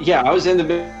was in the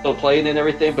middle of playing and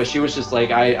everything, but she was just like,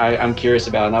 I'm curious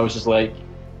about it. And I was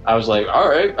like, all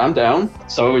right, I'm down.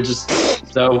 So it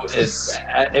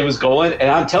was going,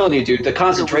 and I'm telling you, dude, the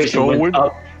concentration went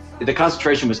up. The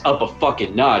concentration was up a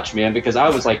fucking notch, man, because I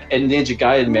was like in Ninja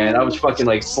Gaiden, man. I was fucking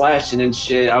like slashing and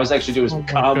shit. I was actually doing some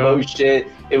combo shit.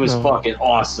 It was fucking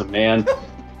awesome, man.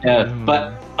 Yeah,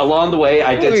 but along the way,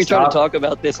 I did You're trying to stop. talk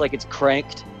about this like it's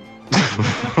Cranked.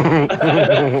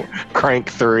 Crank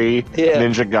 3, Yeah.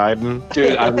 Ninja Gaiden.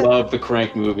 Dude, I love the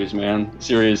Crank movies, man.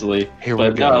 Seriously. Here we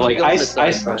But go. no, like I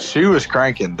She was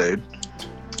cranking, dude.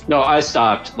 No, I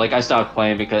stopped. Like I stopped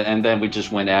playing and then we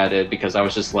just went at it because I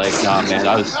was just like, nah, man.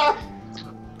 I was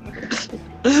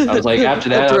like, after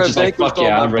that, I was just like, fuck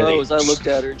yeah, I'm ready. I looked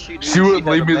at her and she Wouldn't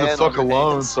had leave a me the man fuck on her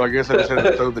alone, hands. so I guess I just had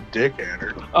to throw the dick at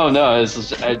her. Oh no,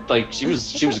 like she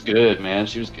was good, man.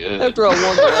 She was good. After I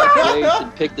won the last race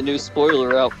and picked the new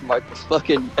spoiler out for my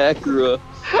fucking Acura,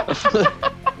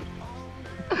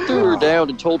 threw her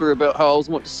down and told her about how I was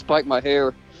wanting to spike my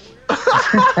hair.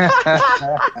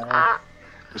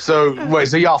 So wait,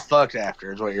 so y'all fucked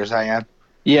after is what you're saying?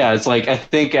 Yeah, it's like I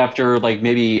think after like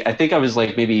maybe I was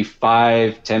like maybe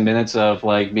 5-10 minutes of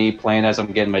like me playing as I'm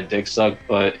getting my dick sucked,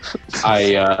 but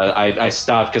I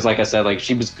stopped because like I said, like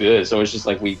she was good, so it's just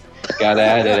like we got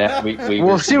at it.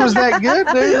 Well, if she was that good,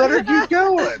 dude, let her keep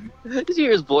going. Did you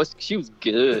hear his voice? She was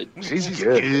good. She's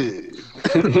good.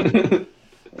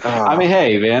 I mean,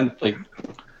 hey, man, like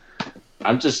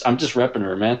I'm just repping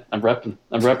her, man. I'm repping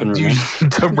her, man. I'm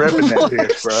repping that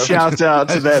bitch, bro. Shout out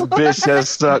to that bitch that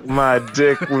sucked my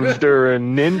dick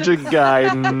during Ninja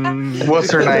Gaiden. What's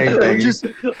her name, baby?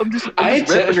 I ain't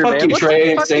ripping her, man. fucking What the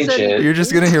Trey fuck saying is that? shit. You're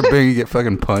just gonna hear Bingy get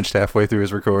fucking punched halfway through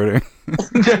his recording.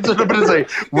 That's what I'm gonna say.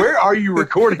 Where are you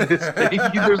recording this thing?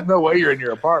 There's no way you're in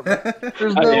your apartment.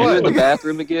 There's Are no you in the way.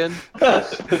 bathroom again?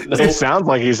 It sounds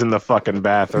like he's in the fucking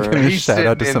bathroom. He's Shout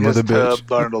out to sitting some in other his bitch. tub,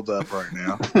 bundled up right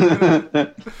now.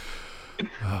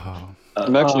 Oh.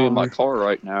 I'm actually in my car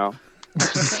right now.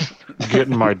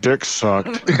 Getting my dick sucked.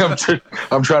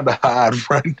 I'm trying to hide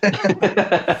right now.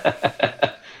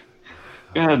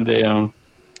 God damn.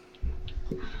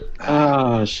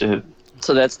 Oh shit.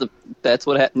 So that's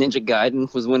what happened. Ninja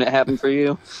Gaiden was when it happened for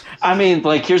you. I mean,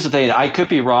 like, here's the thing. I could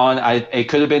be wrong. It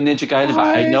could have been Ninja Gaiden, but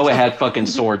I know it had fucking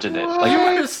swords in it.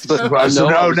 Like, So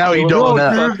now you don't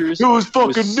know. It was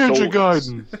fucking Ninja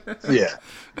swords. Gaiden. Yeah.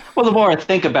 well, the more I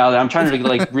think about it, I'm trying to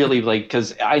like really like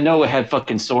because I know it had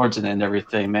fucking swords in it and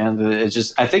everything, man. It's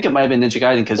just I think it might have been Ninja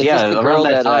Gaiden because Is yeah, this the around girl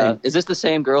that time. is this the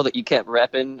same girl that you kept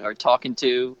repping or talking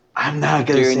to I'm not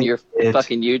gonna during say your it.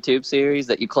 fucking YouTube series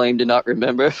that you claim to not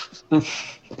remember?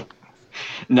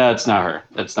 No, it's not her.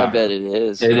 It's I not. bet it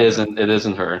is. It isn't. It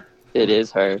isn't her. It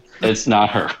is her. It's not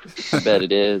her. I bet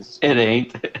it is. It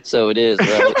ain't. So it is,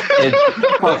 right?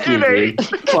 Fuck you, dude.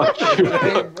 Fuck you.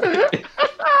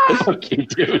 Fuck you,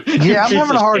 dude. Yeah, I'm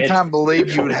having a hard Piece of time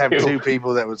believing you would have Fuck you. two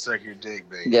people that would suck your dick,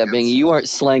 baby. Yeah, Bingy, you aren't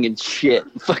slanging shit.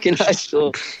 Fucking high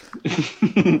school.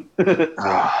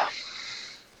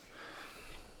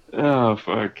 Oh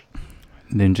fuck.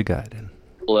 Ninja Gaiden.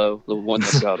 Hello, the one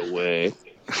that got away.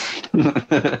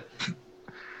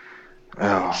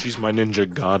 Oh, She's my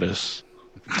ninja goddess.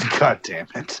 God damn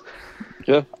it.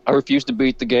 Yeah, I refuse to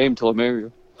beat the game till I marry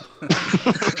her.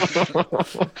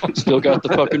 Still got the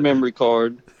fucking memory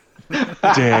card.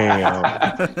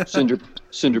 Damn.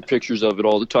 Send her pictures of it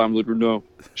all the time. Let her know.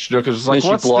 Shnukas Then like, she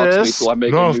what's blocks me, this? so I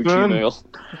make a new Nothing. Gmail.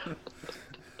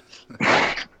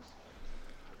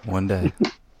 One day.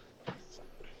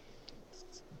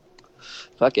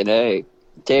 Fucking A.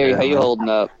 Terry, how you holding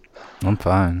up? I'm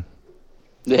fine.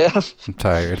 Yeah, I'm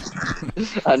tired.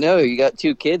 I know. You got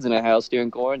 2 kids in a house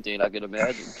during quarantine, I could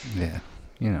imagine. Yeah.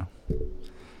 You know.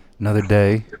 Another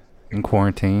day in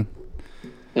quarantine.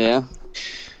 Yeah,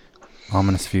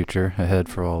 Ominous future ahead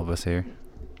for all of us here.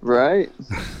 right?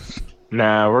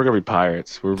 Nah, we're gonna be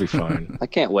pirates. We'll be fine. I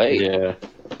can't wait. Yeah.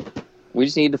 We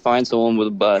just need to find someone with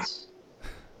a bus.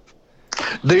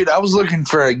 Dude, I was looking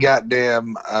for a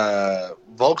goddamn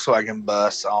Volkswagen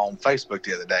bus on Facebook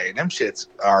the other day, and them shits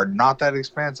are not that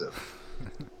expensive.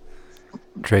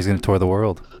 Trey's gonna tour the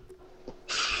world.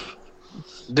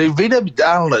 Dude, VW,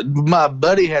 I don't know. My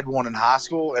buddy had one in high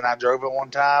school, and I drove it one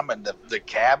time, and the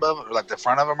cab of it, like the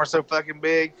front of them, are so fucking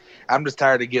big. I'm just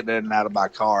tired of getting in and out of my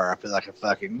car. I feel like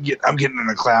I'm getting in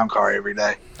a clown car every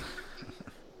day.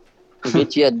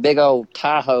 Get you a big old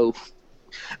Tahoe.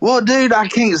 Well, dude, I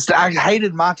can't. I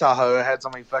hated my Tahoe. It had so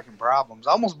many fucking problems.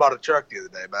 I almost bought a truck the other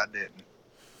day, but I didn't.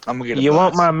 I'm gonna get a You bus.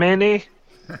 want my Mini?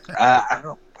 I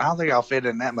don't think I'll fit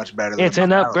in that much better. It's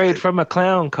than an my upgrade Tahoe. from a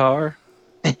clown car.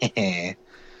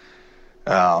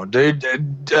 Oh, dude, I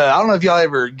don't know if y'all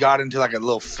ever got into like a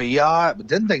little Fiat, but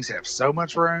them things have so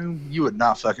much room you would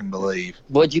not fucking believe.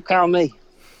 What'd you call me?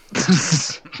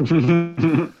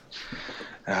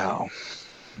 Oh.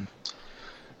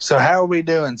 So how are we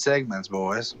doing segments,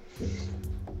 boys?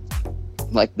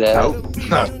 Like that?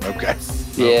 Okay.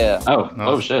 Yeah.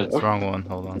 Oh shit. That's the wrong one.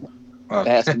 Hold on.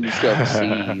 Asking yourself to see.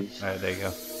 All right, there you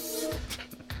go.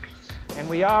 And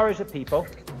we are, as a people,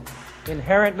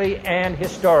 inherently and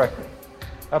historically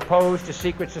opposed to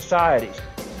secret societies.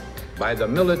 By the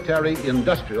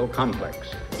military-industrial complex.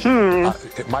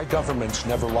 My government's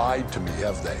never lied to me,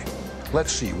 have they?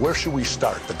 Let's see, where should we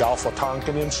start? The Gulf of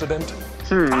Tonkin incident?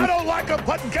 I don't like them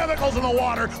putting chemicals in the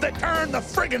water that turn the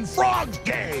friggin' frogs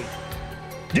gay.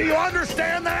 Do you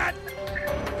understand that?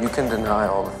 You can deny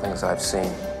all the things I've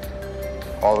seen,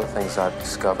 all the things I've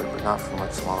discovered, but not for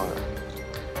much longer.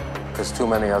 Because too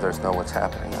many others know what's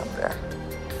happening up there.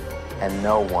 And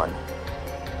no one,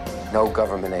 no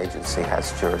government agency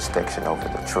has jurisdiction over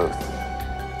the truth.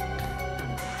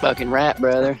 Fucking rap,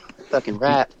 brother. Fucking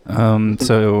rap.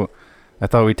 So I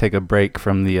thought we'd take a break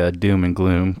from the doom and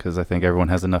gloom, because I think everyone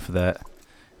has enough of that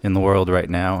in the world right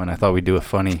now, and I thought we'd do a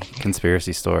funny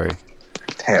conspiracy story.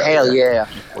 Hell yeah.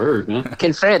 Word, man.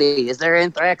 Confetti. Is there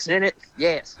anthrax in it?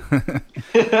 Yes.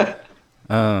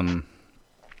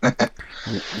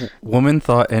 Woman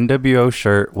thought NWO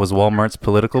shirt was Walmart's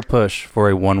political push for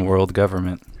a one world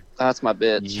government. That's my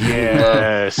bitch.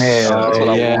 Yes. That's what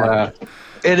I want.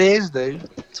 It is, dude.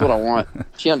 That's what I want.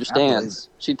 She understands.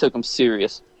 She took them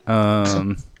serious.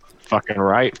 Fucking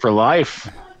right for life.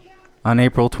 On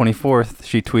April 24th,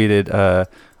 she tweeted,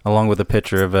 along with a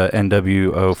picture of a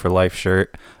NWO for life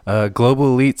shirt,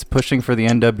 global elites pushing for the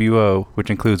NWO,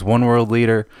 which includes one world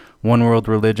leader, one world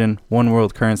religion, one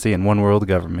world currency, and one world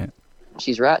government.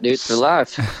 She's right, dude. For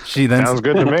life. She then Sounds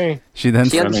good to me. She then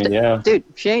She understands. yeah. Dude,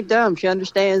 she ain't dumb. She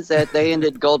understands that they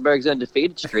ended Goldberg's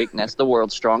undefeated streak, and that's the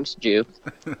world's strongest Jew.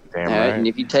 Damn All right, right. and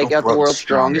if you take out the world's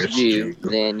strongest Jew,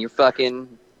 then you're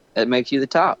fucking. That makes you the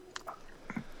top.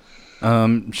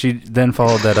 She then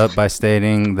followed that up by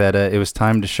stating that it was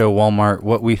time to show Walmart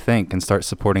what we think and start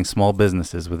supporting small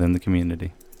businesses within the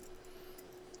community.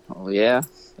 Oh yeah,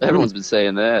 everyone's been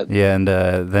saying that. Yeah, and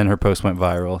then her post went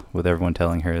viral with everyone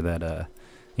telling her that,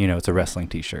 it's a wrestling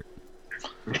T-shirt.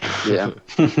 Yeah.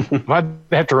 Why'd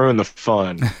they have to ruin the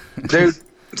fun? Dude,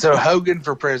 so Hogan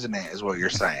for president is what you're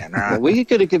saying, right? Well, we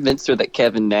could have convinced her that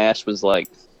Kevin Nash was like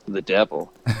the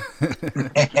devil.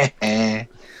 That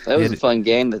was a fun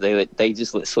game that they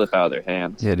just let slip out of their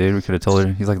hands. Yeah, dude, we could have told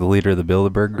her he's like the leader of the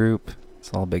Bilderberg group.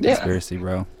 It's all a big conspiracy,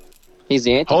 bro. He's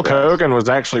the Hulk Antichrist. Hogan was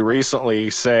actually recently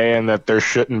saying that there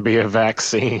shouldn't be a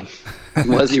vaccine.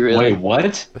 Was he really? Wait,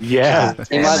 what? Yeah.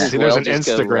 He might as See, well there's an just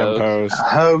go Instagram rogue. post.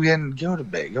 Hogan, go to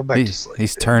bed. Go back to sleep.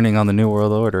 He's turning on the New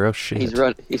World Order. Oh, shit. He's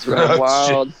running Oh,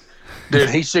 wild. Dude,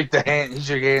 he shook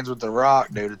hands with The Rock,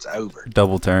 dude. It's over.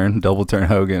 Double turn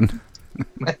Hogan.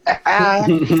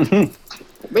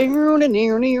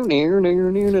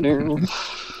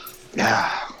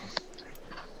 Yeah.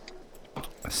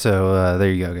 So,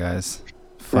 there you go, guys.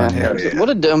 Fun. Hell yeah. What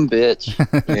a dumb bitch.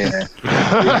 Yeah.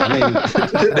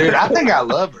 Dude, I think I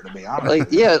love her, to be honest. Like,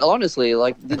 yeah, honestly,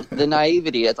 like the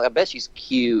naivety. I bet she's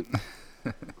cute.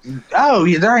 Oh,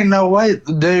 yeah, there ain't no way.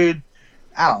 Dude,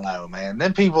 I don't know, man.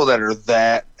 Them people that are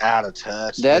that out of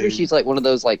touch. That or dude. she's like one of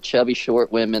those like chubby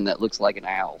short women that looks like an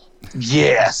owl.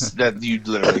 Yes, that you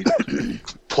literally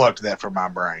plucked that from my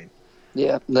brain.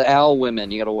 Yeah, the owl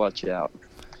women, you gotta watch out.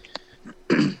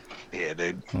 Yeah,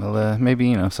 dude. Well,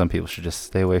 maybe, some people should just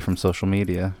stay away from social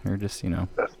media or just,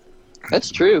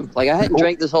 That's true. Like, I hadn't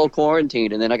drank this whole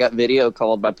quarantine, and then I got video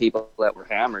called by people that were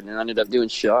hammered, and I ended up doing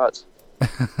shots.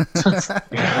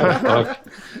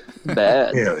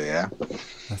 Bad. Hell yeah.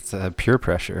 That's pure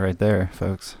pressure right there,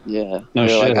 folks. Yeah. No They're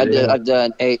shit, like, yeah. I've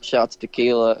done 8 shots of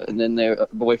tequila, and then their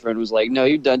boyfriend was like, no,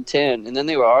 you've done 10. And then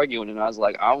they were arguing, and I was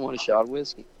like, I want a shot of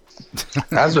whiskey.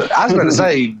 I was about to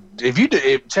say, if you do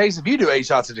 8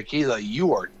 shots of tequila,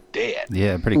 you are dead.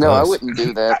 Yeah, pretty No, close. I wouldn't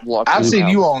do that. I've seen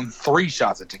you on 3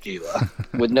 shots of tequila.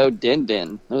 With no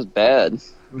din-din. That was bad.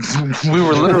 We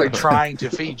were literally trying to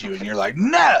feed you, and you're like,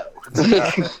 no.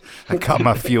 I got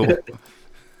my fuel.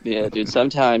 Yeah, dude,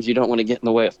 sometimes you don't want to get in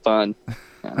the way of fun.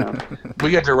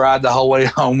 We got to ride the whole way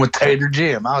home with Tater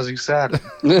Jim. I was excited.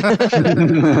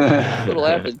 What'll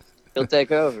happen? He'll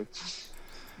take over.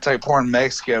 It's like pouring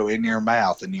Mexico in your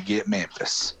mouth, and you get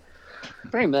Memphis.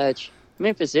 Pretty much.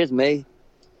 Memphis is me.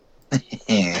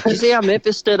 Yeah. You see how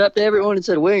Memphis stood up to everyone and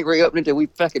said, we ain't reopening until we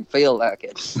fucking feel like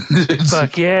it.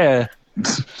 Fuck yeah.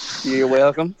 You're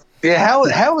welcome. Yeah,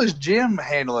 how is Jim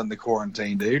handling the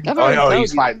quarantine, dude? I've already told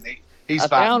He's you. fighting. He's I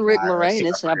fighting found Rick the virus.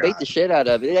 Moranis and I beat the shit out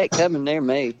of it. It ain't coming near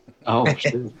me. Oh,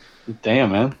 shit.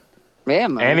 Damn, man. Yeah,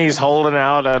 man. And he's holding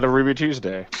out at a Ruby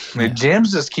Tuesday. I mean,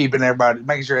 Jim's just keeping everybody,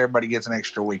 making sure everybody gets an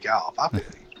extra week off. I feel you.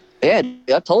 Yeah,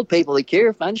 I told people the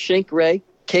cure, find Shinkaray,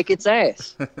 kick its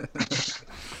ass.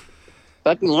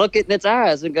 Fucking look it in its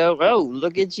eyes and go, oh,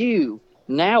 look at you.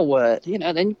 Now what?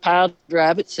 Then you pile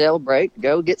drive it, celebrate,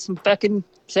 go get some fucking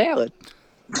salad.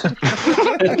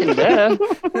 Fucking duh.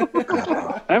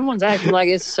 Everyone's acting like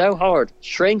it's so hard.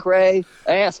 Shrink ray,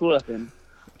 ass whooping.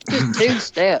 Just 2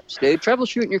 steps, dude.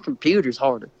 Troubleshooting your computer's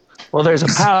harder. Well, there's a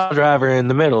power driver in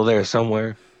the middle there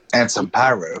somewhere. And some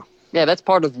pyro. Yeah, that's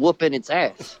part of whooping its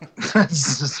ass.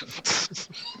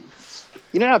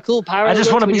 You know how cool pyro I just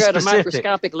looks wanna when be you're at a specific.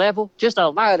 microscopic level? Just a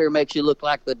lighter makes you look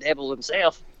like the devil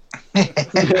himself.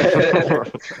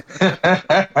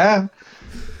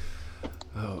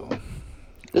 Oh.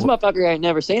 This motherfucker ain't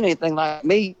never seen anything like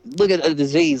me. Look at a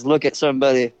disease. Look at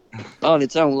somebody on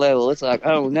its own level. It's like,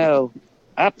 oh no,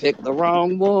 I picked the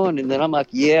wrong one. And then I'm like,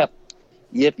 yep,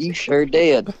 you sure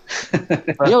did. You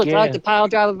know what's like the pile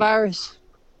driver virus?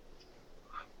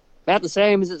 About the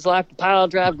same as it's like the pile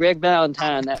drive Greg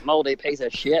Valentine, that moldy piece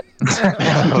of shit.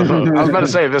 I was about to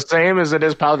say, the same as it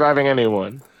is pile driving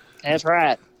anyone. That's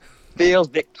right. Feels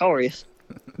victorious.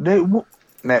 Dude,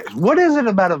 what is it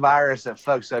about a virus that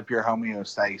fucks up your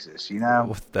homeostasis, you know?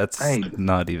 Well, that's Hey.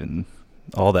 not even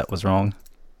all that was wrong.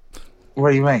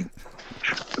 What do you mean?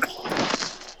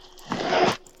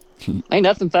 Ain't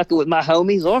nothing fucking with my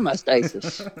homies or my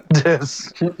stasis.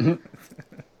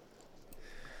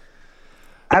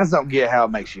 I just don't get how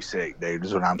it makes you sick, dude,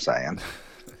 is what I'm saying.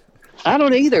 I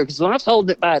don't either, because when I was holding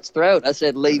it by its throat, I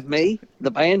said, leave me,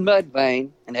 the band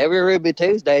Mudvayne, and every Ruby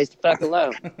Tuesdays to fuck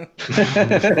alone.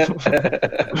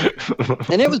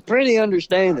 And it was pretty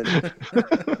understanding.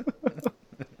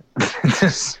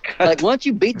 Like, once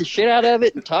you beat the shit out of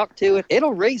it and talk to it,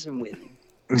 it'll reason with you.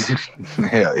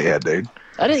 Hell yeah, dude.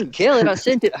 I didn't kill it. I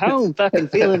sent it home fucking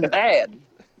feeling bad.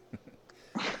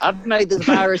 I've made this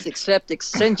virus accept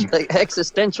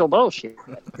existential bullshit.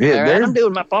 Yeah, All right, I'm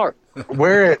doing my part.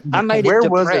 Where I made it where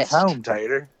was depressed. its home,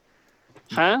 Tater?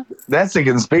 Huh? That's a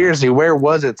conspiracy. Where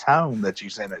was its home that you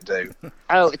sent it to?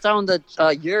 Oh, it's on the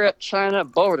Europe-China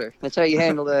border. That's how you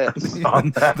handle that.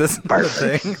 On that This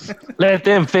perfect. thing. Let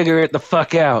them figure it the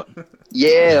fuck out.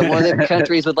 Yeah, one of them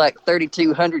countries with like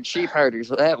 3,200 sheep herders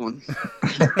with that one.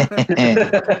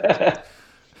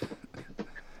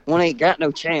 One ain't got no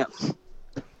chance.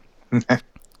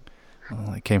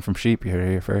 Well, it came from sheep. You heard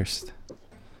it here first.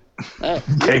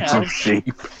 Came from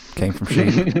sheep. Came from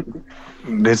sheep.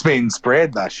 It's being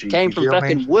spread by sheep. Came you from feel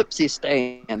fucking me? Whoopsie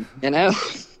Stan, you know?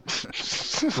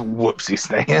 Whoopsie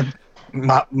Stan.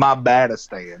 My bad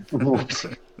Stan.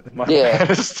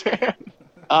 Yeah.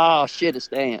 Oh, shit,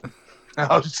 Stan.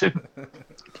 Oh, shit.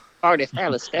 Party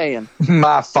hell Stan.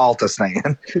 My fault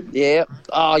Stan. Yep.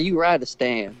 Oh, you right,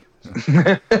 Stan.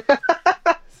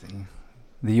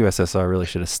 The USSR really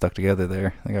should have stuck together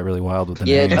there. They got really wild with the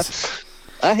Yeah, names.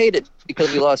 I hate it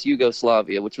because we lost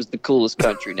Yugoslavia, which was the coolest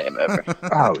country name ever.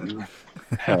 Oh,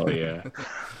 Hell yeah.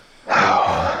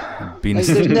 Being Like,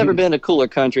 there's never been a cooler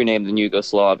country name than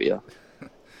Yugoslavia.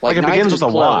 Like, it Niger begins was with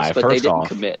a close, Y, but they first didn't off.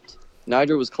 commit.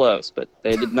 Niger was close, but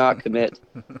they did not commit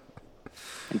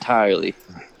entirely.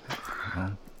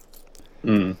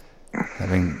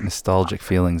 Having nostalgic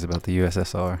feelings about the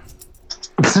USSR.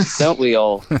 Don't we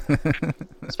all?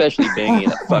 Especially being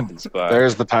in a fucking spot.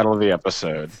 There's the title of the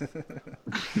episode.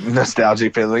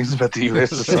 Nostalgic feelings about the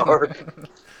USSR.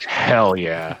 Hell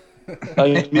yeah.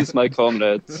 I miss my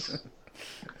comrades.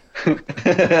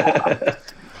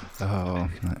 Oh,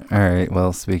 all right.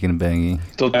 Well, speaking of Bangy,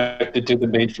 Still back to the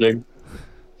main thing.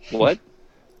 What?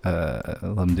 let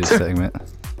him do a segment.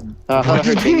 I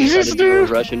heard Bangy try to do a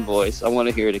Russian voice. I want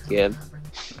to hear it again.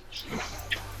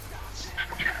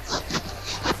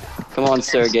 Come on,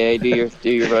 Sergey, do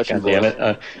your Russian God damn voice.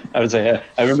 it! I was like,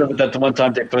 I remember that the one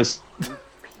time they put.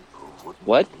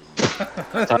 What?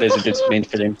 There's a good main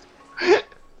fitting.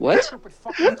 What?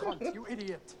 You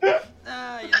idiot.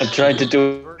 I'm trying to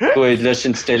do a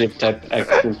Russian stereotype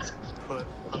accent.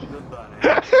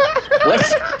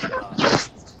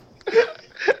 What?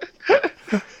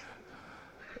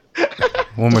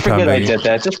 One more time, Forget I Bangy. did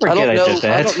that. Just forget I did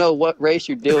that. I don't know what race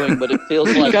you're doing, but it feels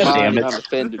like God mine, damn it. and I'm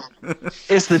offended.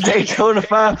 It's the Daytona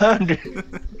 500.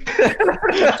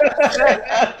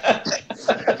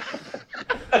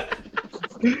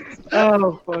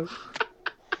 Oh, fuck.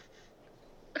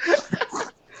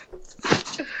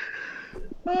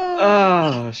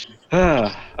 All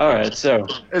right, so.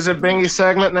 Is it Bingy's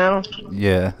segment now?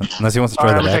 Yeah, unless he wants to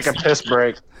try I'm the gonna take next. a piss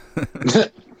break.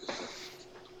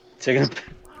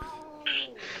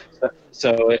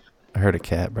 So. I heard a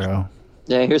cat, bro.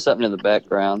 Yeah, here's something in the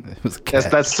background. It was a cat.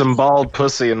 That's some bald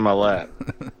pussy in my lap.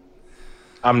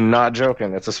 I'm not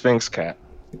joking. It's a Sphinx cat.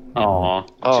 Aw.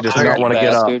 She does not want to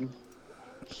get up. bastard.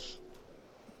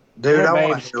 Dude, Here, I babe.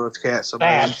 want to hear this cat so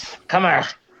bad. Babs, come here.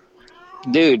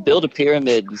 Dude, build a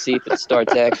pyramid and see if it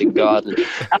starts acting godly.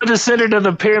 I'll just send her to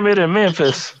the pyramid in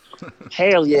Memphis.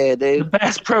 Hell yeah, The dude.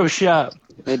 Bass Pro Shop.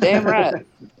 You're damn right. All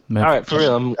right, for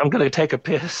real. I'm going to take a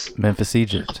piss. Memphis,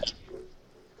 Egypt.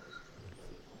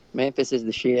 Memphis is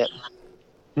the shit.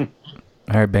 All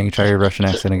right, Bangy, try your Russian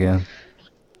accent again.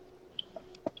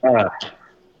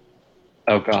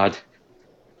 Oh God.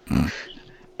 I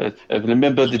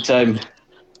remember the time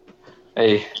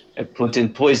I put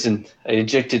in poison. I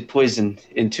injected poison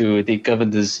into the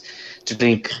governor's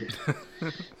drink.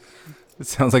 It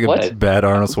sounds like a What? bad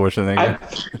Arnold Schwarzenegger.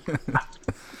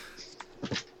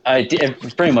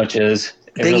 It pretty much is.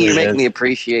 I think you make me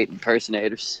appreciate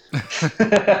impersonators. You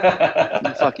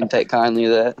fucking take kindly to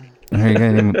that. All right, you got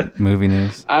any movie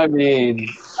news? I mean,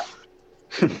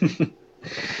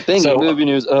 Thing So- movie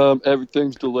news,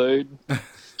 everything's delayed.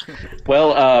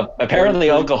 well,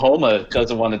 apparently Oklahoma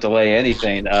doesn't want to delay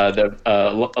anything.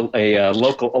 A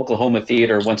local Oklahoma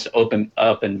theater wants to open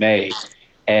up in May,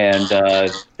 and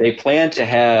they plan to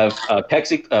have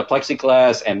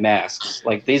plexiglass and masks.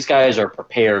 Like these guys are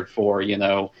prepared for,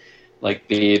 like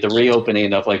the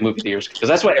reopening of like movie theaters because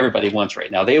that's what everybody wants right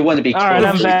now. They want to be. All right,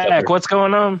 I'm close to each back. other. What's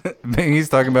going on? Bangy's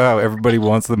talking about how everybody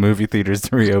wants the movie theaters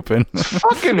to reopen.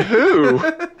 Fucking who?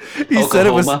 He said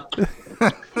it was. Oklahoma.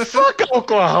 Fuck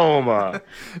Oklahoma.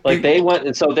 Like they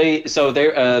want, so they're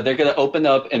gonna open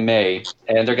up in May,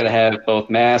 and they're gonna have both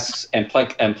masks and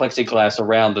plexiglass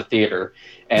around the theater.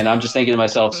 And I'm just thinking to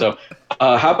myself, so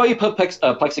how about you put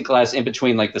plexiglass in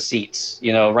between like the seats,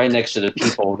 right next to the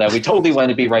people that we totally want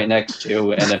to be right next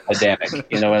to, and a pandemic.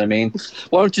 You know what I mean?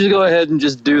 Why don't you go ahead and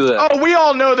just do that? Oh, we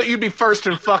all know that you'd be first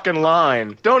in fucking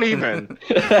line. Don't even.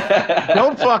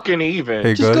 Don't fucking even.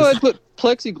 Hey, Just guys. go ahead and put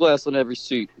plexiglass on every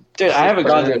seat. Dude, I haven't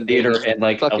gone to a theater in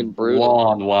like Fucking a brutal.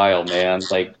 long while, man.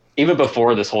 Like even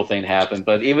before this whole thing happened,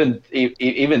 but even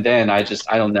then, I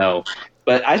don't know.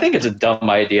 But I think it's a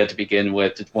dumb idea to begin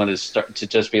with to want to start to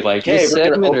just be like, hey, This we're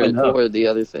gonna segment open up. or the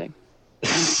other thing?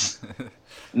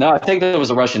 No, I think there was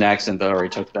a Russian accent that already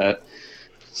took that.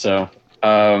 So,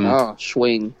 Oh,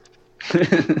 swing.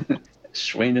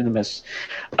 swing in the mess.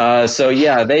 So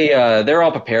yeah, they're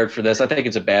all prepared for this. I think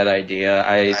it's a bad idea.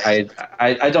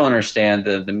 I don't understand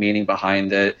the meaning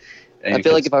behind it. I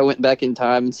feel like if I went back in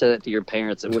time and said it to your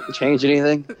parents, it wouldn't change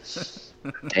anything.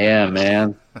 damn,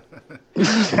 man,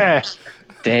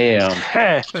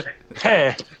 damn.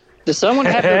 Does someone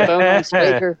have their phone on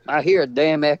speaker? I hear a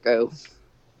damn echo.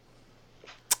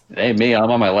 Hey, me, I'm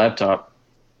on my laptop.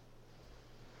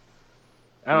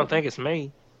 I don't think it's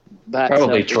me. Back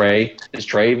Probably something. Trey. Is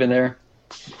Trey even there?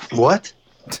 What?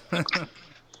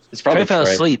 It's probably Trey fell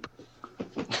Trey. asleep.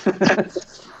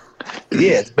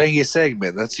 Yeah, it's Bangy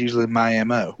segment. That's usually my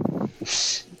MO.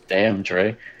 Damn,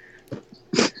 Trey.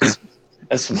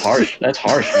 That's harsh, man.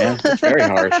 That's very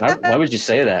harsh. Why would you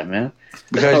say that, man?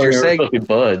 Because Oh, you're we're saying, supposed to be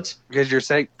buds. because you're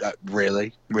saying,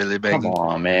 really, Come Bangy,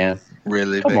 on, man.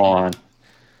 really, Come Bangy.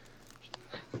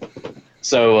 on.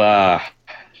 So,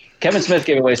 Kevin Smith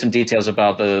gave away some details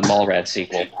about the Mallrats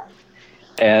sequel.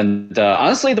 And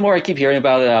honestly, the more I keep hearing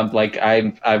about it, I'm like,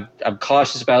 I'm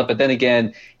cautious about it. But then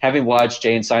again, having watched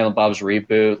Jay and Silent Bob's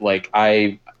reboot, like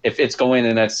if it's going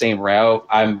in that same route,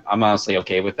 I'm honestly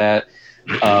okay with that.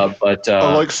 But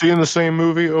I like seeing the same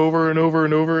movie over and over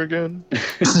and over again.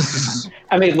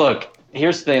 I mean, look,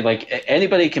 here's the thing: like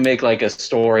anybody can make like a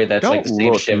story that's Don't like the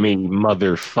same look shit. me,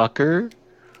 motherfucker.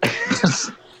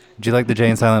 Did you like the Jay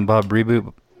and Silent Bob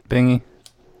reboot, Bingy?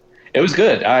 It was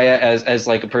good. I as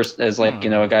like a person, as like, you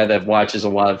know, a guy that watches a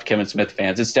lot of Kevin Smith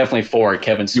fans. It's definitely for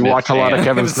Kevin Smith. You watch a lot of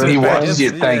Kevin Smith He fans? watches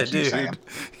you. Thank you, dude. Sam.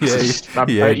 I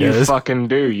bet you fucking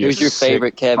do. You Who's your sick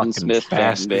favorite Kevin fucking Smith fan,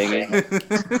 bastard.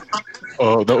 Bingy?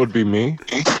 Oh, that would be me.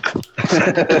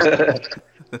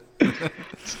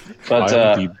 But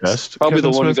I'm the best. Probably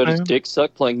Kevin the one who Smith got his fan. dick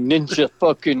sucked playing Ninja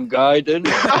fucking Gaiden.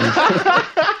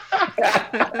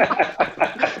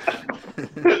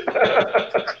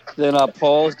 Then I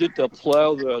paused it to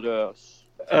plow that ass.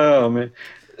 oh man,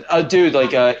 dude,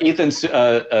 like Ethan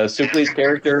Suplee's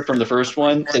character from the first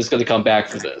one is going to come back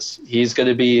for this. He's going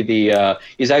to be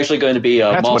he's actually going to be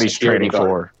a That's mall what he's security training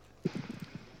guard. for.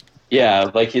 Yeah,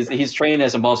 like he's trained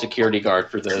as a mall security guard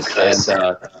for this,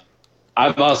 and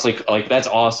I'm honestly like, that's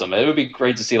awesome. It would be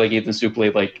great to see like Ethan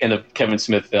Suplee like in a Kevin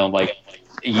Smith film like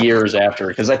years after,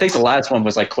 because I think the last one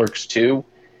was like Clerks 2.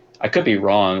 I could be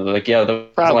wrong. Like, yeah, the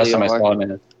last time I saw him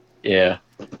in it. Yeah,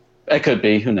 that could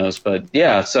be. Who knows? But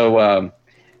yeah, so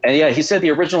and yeah, he said the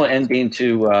original ending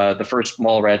to the first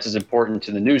Mallrats is important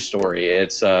to the news story.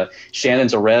 It's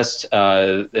Shannon's arrest,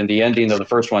 and the ending of the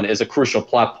first one is a crucial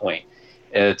plot point.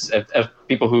 It's if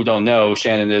people who don't know,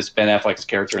 Shannon is Ben Affleck's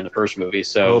character in the first movie.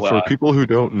 So Well, for people who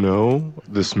don't know,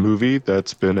 this movie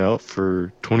that's been out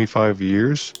for 25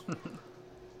 years.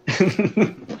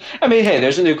 I mean, hey,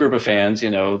 there's a new group of fans. You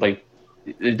know, like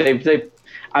they.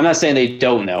 I'm not saying they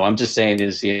don't know. I'm just saying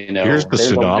is, you know. Here's the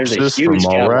synopsis there's a from huge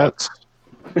Mallrats.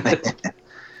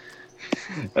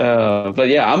 But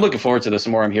yeah, I'm looking forward to this. The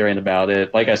more I'm hearing about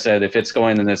it, like I said, if it's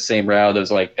going in the same route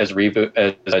as reboot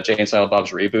as Jay and Silent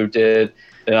Bob's reboot did,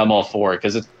 then I'm all for it,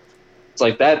 because it's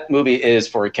like that movie is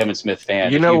for a Kevin Smith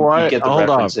fan. You know what? You get the Hold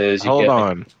references.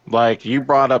 on. Like, you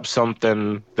brought up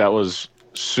something that was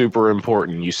super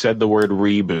important. You said the word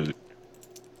reboot.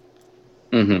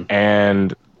 Mm-hmm.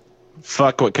 And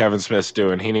fuck what Kevin Smith's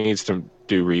doing. He needs to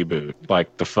do reboot.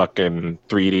 Like the fucking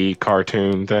 3D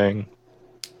cartoon thing.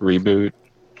 Reboot.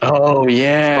 Oh,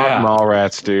 yeah. Fuck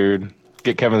Mallrats, dude.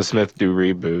 Get Kevin Smith to do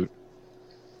reboot.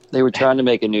 They were trying to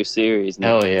make a new series. And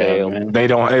Hell it yeah, failed. man.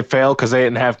 It failed because they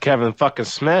didn't have Kevin fucking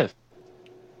Smith.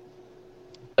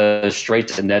 Straight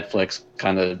to Netflix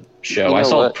kind of show. You know I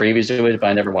saw what? the previews to it, but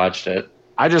I never watched it.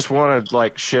 I just want to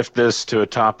like shift this to a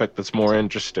topic that's more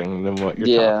interesting than what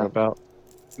you're talking about.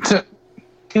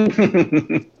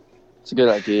 It's a good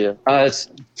idea.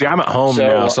 See, I'm at home So,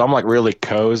 now, so I'm like really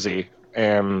cozy,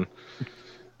 and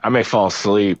I may fall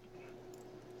asleep.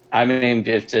 I mean,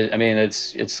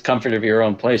 it's comfort of your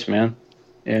own place, man.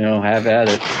 You know, have at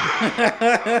it.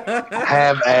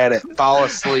 Have at it. Fall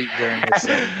asleep during this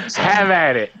segment. Have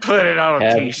at it. Put it on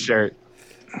a t-shirt.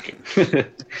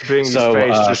 Bingy's So,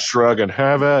 face just shrugging.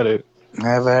 Have at it.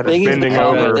 Have at it. Bingy's the Bending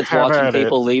comic over. that's Have watching at it.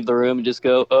 people leave the room and just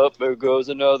go, "Oh, there goes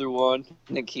another one,"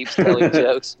 and it keeps telling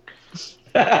jokes.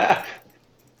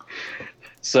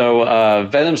 So,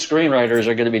 Venom screenwriters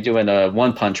are going to be doing a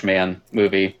One Punch Man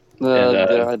movie.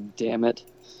 God damn it!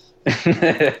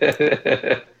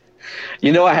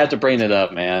 You know, I had to bring it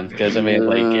up, man, because I mean,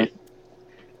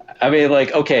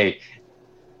 okay,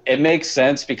 it makes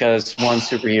sense because one,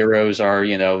 superheroes are,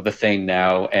 you know, the thing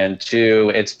now, and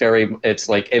two, it's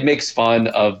like it makes fun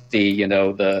of the, you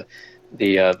know, the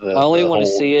I only want to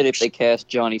see it if they cast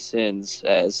Johnny Sins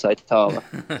as Saitama.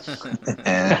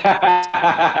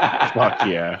 Fuck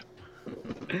yeah.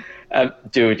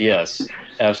 Dude, yes,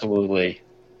 absolutely.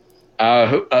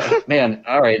 Man,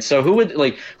 all right. So who else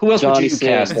Johnny would you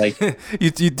cast? Sins. Like,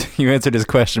 you answered his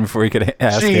question before he could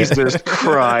ask Jesus it.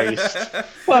 Christ.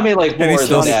 well, I mean, like And more he's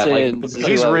than still that. Like, Sins.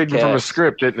 He's Who reading from a cast?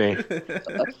 script, isn't he?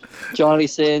 Johnny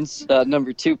Sins,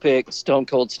 number 2 pick, Stone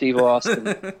Cold Steve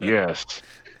Austin. Yes.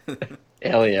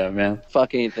 hell yeah, man.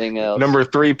 Fuck anything else. Number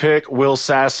 3 pick, Will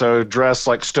Sasso dressed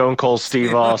like Stone Cold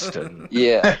Steve Austin.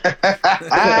 Yeah.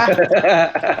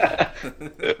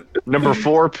 Number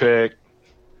 4 pick,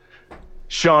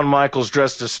 Shawn Michaels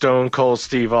dressed as Stone Cold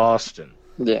Steve Austin.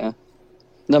 Yeah.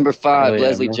 Number 5, Hell yeah,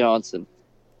 Leslie man. Johnson.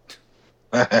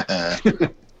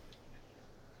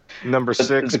 Number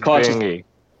 6, the conscious- Bingy.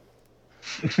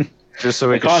 Just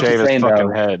so he the can shave conscious his thing, fucking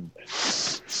though. head.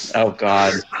 Oh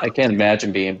God, I can't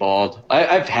imagine being bald.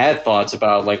 I've had thoughts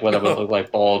about like what I would look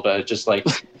like bald, but just like,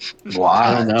 Why?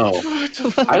 I don't know.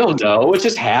 I don't know. It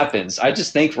just happens. I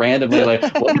just think randomly, like,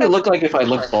 what would it look like if I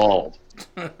looked bald?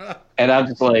 And I'm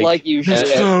just like you should.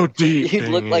 So deep. You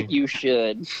look like you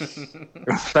should.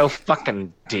 It's so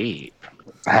fucking deep.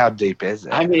 How deep is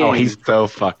it? I mean, Oh, he's so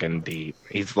fucking deep.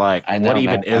 He's like, I know, what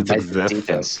even man. is That's the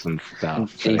existence and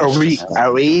stuff? Deep.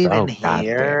 Are we even goddamn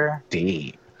here?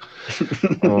 Deep.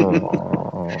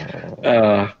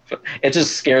 It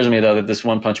just scares me though that this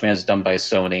One Punch Man is done by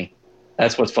Sony.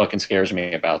 That's what fucking scares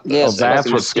me about this. Yeah, Oh, that's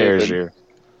fucking what scares stupid.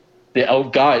 you. Oh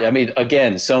God! I mean,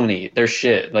 again, Sony, they're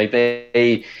shit. Like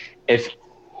if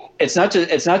it's not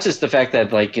just the fact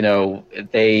that like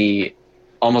they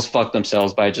almost fucked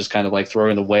themselves by just kind of like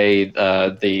throwing away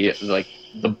the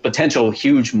potential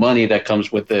huge money that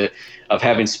comes with of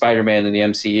having Spider-Man in the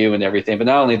MCU and everything. But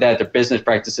not only that, their business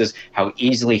practices, how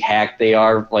easily hacked they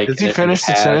are. Like, Did you finish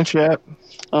the sentence yet?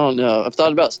 Oh no, I've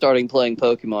thought about starting playing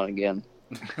Pokemon again.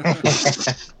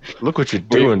 Look what you're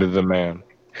doing to the man.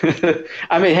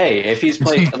 I mean, hey, if he's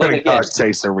playing, like, again,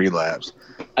 takes a relapse.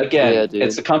 Again, Yeah, dude.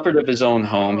 it's the comfort of his own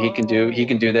home. He can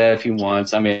do that if he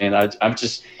wants. I mean, I'm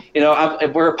just,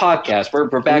 we're a podcast. We're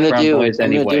background noise I'm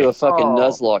anyway. gonna do a fucking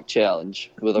Nuzlocke challenge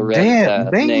with a red Damn,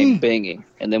 tab Bingy. named Bingy,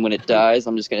 and then when it dies,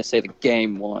 I'm just gonna say the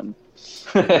game won.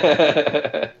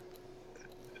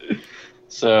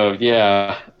 So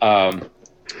yeah.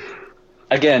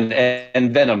 Again,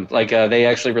 and Venom, like they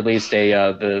actually released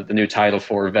the new title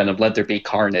for Venom, Let There Be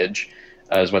Carnage,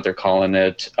 is what they're calling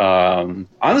it.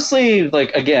 Honestly,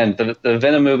 like again, the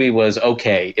Venom movie was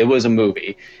okay. It was a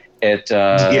movie. It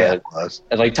was.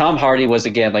 Like Tom Hardy was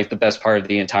again like the best part of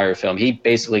the entire film. He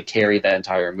basically carried that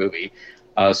entire movie.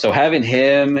 So having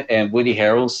him and Woody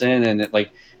Harrelson and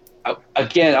like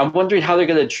again, I'm wondering how they're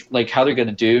gonna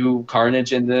do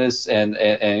Carnage in this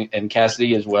and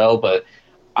Cassidy as well. But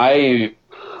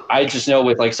I just know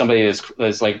with like somebody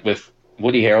that's like with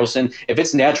Woody Harrelson, if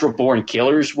it's Natural Born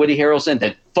Killers Woody Harrelson,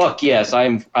 then fuck yes,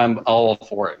 I'm all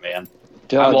for it, man.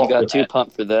 God, you got too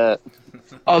pumped for that.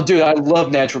 Oh, dude, I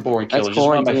love Natural Born Killers. That's It's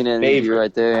one of my quarantine energy favorite.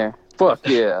 right there. Fuck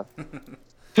yeah.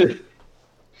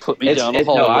 Put me down the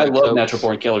hall. No, I love Natural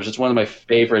Born Killers. It's one of my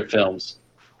favorite films.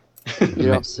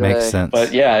 Makes sense.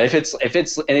 But yeah, if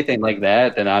it's anything like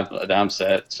that, then I'm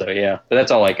set. So yeah, but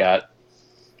that's all I got.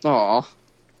 Aw.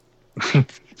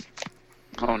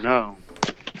 Oh no.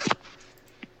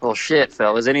 Well, shit,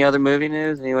 fellas. Any other movie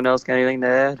news? Anyone else got anything to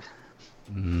add?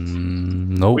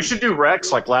 Nope. We should do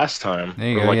Rex like last time. There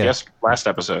you Or go, like yeah. last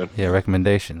episode. Yeah,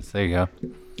 recommendations. There you go.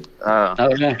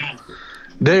 Oh yeah.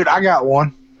 Dude, I got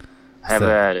one. Have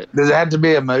at it. Does it have to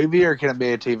be a movie or can it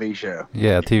be a TV show?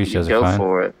 Yeah, TV shows are Go fine.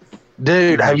 for it.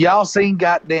 Dude, have y'all seen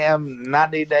goddamn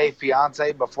 90 Day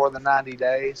Fiance before the 90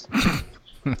 days?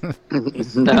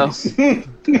 No.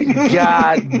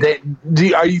 God,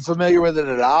 are you familiar with it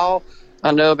at all?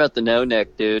 I know about the no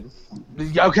neck, dude.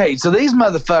 Okay, so these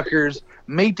motherfuckers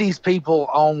meet these people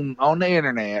on the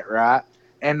internet, right?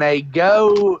 And they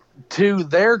go to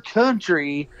their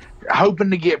country hoping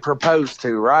to get proposed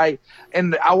to, right?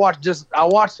 And I watched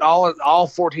all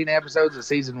 14 episodes of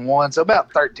season 1, so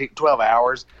about 12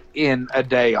 hours in a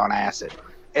day on acid.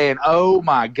 And oh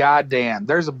my goddamn,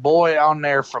 there's a boy on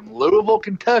there from Louisville,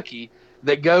 Kentucky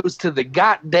that goes to the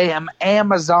goddamn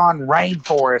Amazon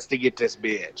rainforest to get this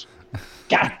bitch.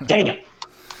 God damn.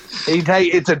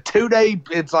 It's a 2-day,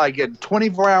 it's like a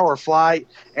 24-hour flight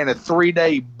and a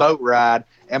 3-day boat ride.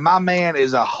 And my man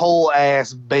is a whole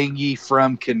ass bingy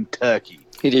from Kentucky.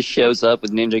 He just shows up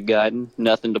with Ninja Gaiden,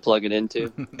 nothing to plug it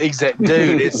into. Exact,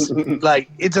 dude. It's like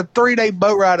it's a 3-day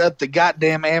boat ride up the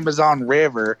goddamn Amazon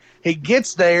River. He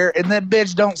gets there and that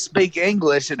bitch don't speak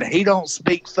English and he don't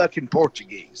speak fucking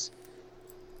Portuguese.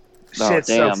 Oh, Shit's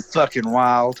damn. so fucking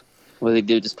wild. What did he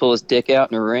do? Just pull his dick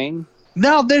out in a ring?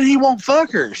 No, then he won't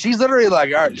fuck her. She's literally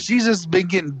like, all right, she's just been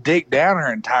getting dick down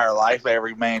her entire life,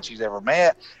 every man she's ever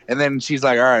met. And then she's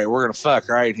like, all right, we're going to fuck,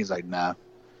 right? And he's like, no.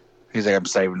 He's like, I'm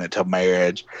saving it till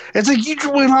marriage. It's like, you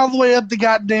went all the way up the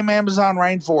goddamn Amazon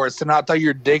rainforest to not throw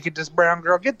your dick at this brown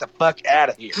girl. Get the fuck out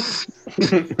of here.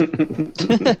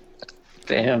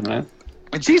 Damn, man.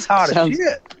 And she's hot as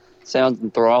shit. Sounds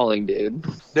enthralling, dude.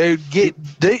 Dude,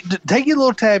 take your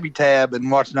little tabby tab and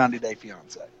watch 90 Day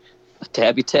Fiance. A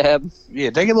tabby tab? Yeah,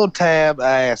 take a little tab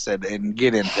acid and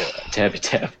get into it. Tabby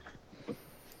tab.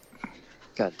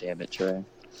 God damn it, Trey.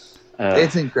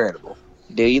 It's incredible.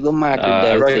 Do the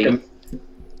microdosing.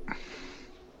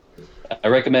 I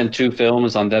recommend 2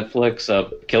 films on Netflix: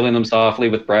 "Killing Them Softly"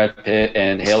 with Brad Pitt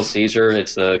and "Hail Caesar."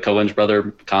 It's the Coen's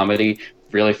brother comedy,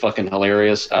 really fucking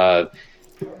hilarious.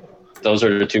 Those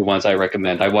are the 2 ones I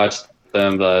recommend. I watched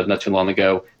them not too long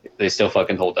ago. They still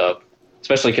fucking hold up,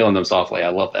 especially Killing Them Softly. I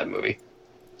love that movie.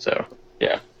 So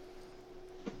yeah.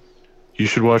 You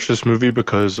should watch this movie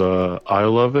because I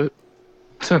love it.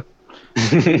 So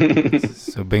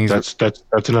Bingy's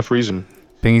that's enough reason.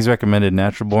 Bingy's recommended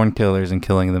Natural Born Killers and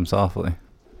Killing Them Softly.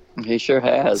 He sure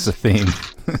has. It's a theme.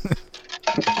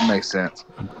 Makes sense.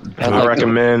 I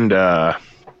recommend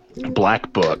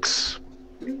Black Books.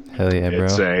 Hell yeah, bro.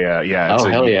 It's a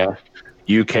hell yeah.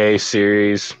 UK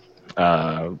series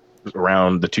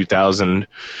around the 2000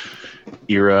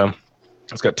 era.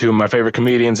 It's got two of my favorite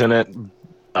comedians in it,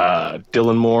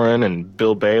 Dylan Moran and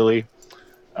Bill Bailey.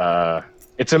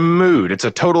 It's a mood. It's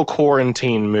a total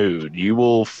quarantine mood. You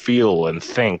will feel and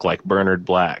think like Bernard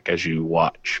Black as you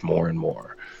watch more and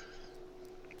more.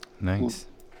 Nice.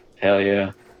 Hell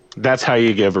yeah. That's how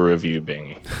you give a review,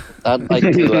 Bingy. I'd like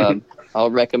to.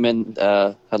 I'll recommend.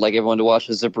 I'd like everyone to watch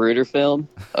the Zapruder film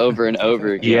over and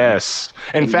over again. Yes.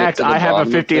 In And fact, get to the I have a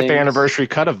bottom of 50th things. anniversary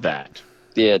cut of that.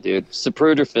 Yeah, dude.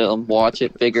 Zapruder film. Watch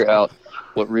it. Figure out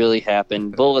what really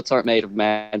happened. Bullets aren't made of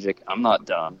magic. I'm not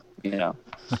dumb. You know.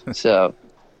 So,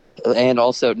 and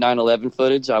also 9/11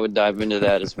 footage. I would dive into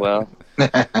that as well.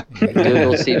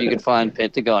 Google, see if you can find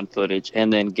Pentagon footage,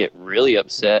 and then get really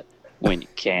upset when you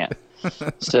can't.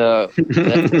 So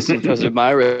those are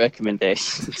my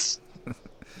recommendations.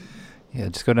 Yeah,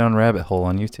 just go down a rabbit hole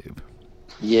on YouTube.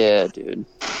 Yeah, dude.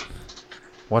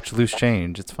 Watch Loose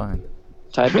Change. It's fine.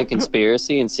 Type in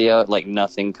conspiracy and see how like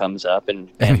nothing comes up, and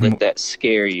let that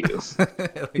scare you.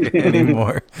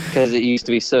 Anymore. Because it used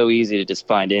to be so easy to just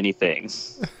find anything.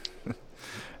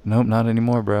 Nope, not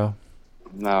anymore, bro.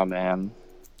 No, man.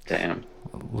 Damn.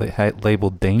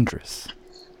 Labeled dangerous.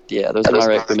 Yeah, those are my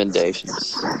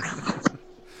recommendations.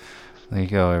 There you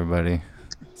go, everybody.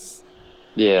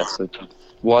 Yeah, so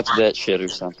watch that shit or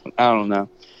something. I don't know.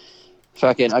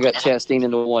 Fucking, I got Chastain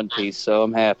into One Piece, so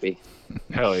I'm happy.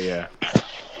 Hell yeah.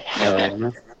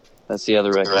 That's the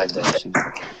other recommendation.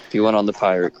 If you went on the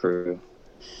pirate crew.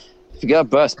 If you got a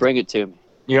bus, bring it to me.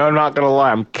 You know, I'm not going to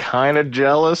lie. I'm kind of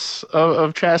jealous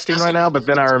of Chastain right now, but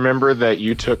then I remember that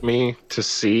you took me to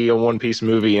see a One Piece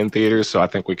movie in theaters, so I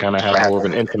think we kind of had more of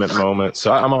an intimate moment,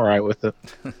 so I'm all right with it.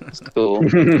 It's cool.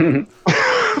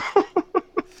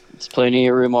 There's plenty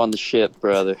of room on the ship,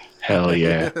 brother. Hell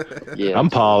yeah. Yeah. I'm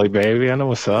Polly, baby. I know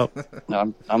what's up.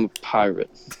 No, I'm a pirate.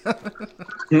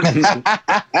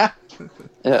 Yeah.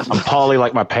 I'm Polly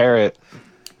like my parrot.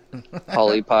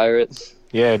 Polly pirates.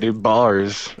 Yeah, dude,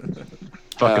 bars.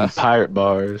 Fucking pirate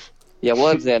bars. Yeah, we'll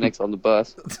have Xanax on the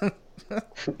bus.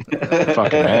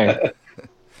 Fucking A.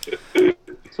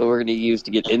 So we're gonna use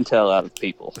to get intel out of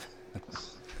people.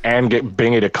 And get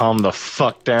Bingy to calm the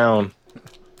fuck down.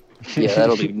 Yeah,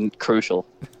 that'll be crucial.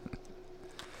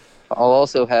 I'll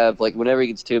also have, like, whenever he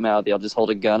gets too mouthy, I'll just hold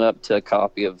a gun up to a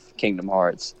copy of Kingdom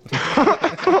Hearts.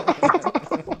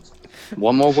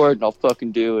 One more word and I'll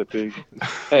fucking do it, big.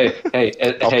 Hey,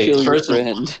 I'll kill your first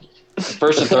friend. and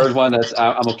third one,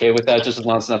 I'm okay with that, just as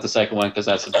long as it's not the second one, because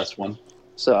that's the best one.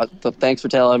 So thanks for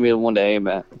telling me the one to aim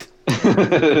at.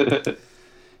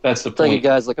 That's the Tell you point.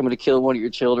 guys, like, I'm going to kill one of your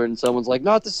children, and someone's like,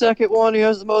 not the second one, he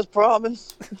has the most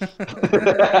promise.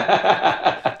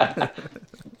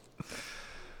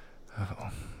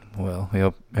 Well, we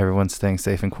hope everyone's staying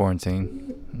safe in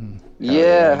quarantine.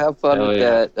 Yeah, have fun Hell with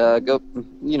yeah. that. Go,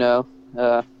 you know,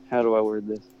 how do I word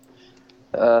this?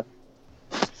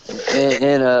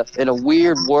 In a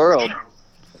weird world,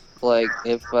 like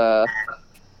if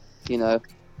you know,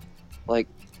 like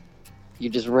you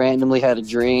just randomly had a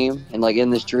dream, and like in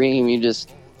this dream you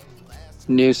just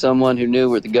knew someone who knew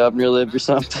where the governor lived or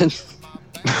something.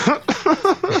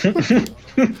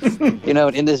 You know,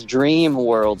 in this dream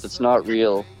world that's not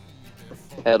real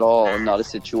at all, and not a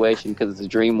situation, because it's a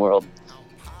dream world,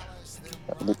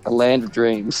 a land of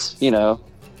dreams. You know,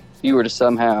 if you were to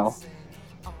somehow,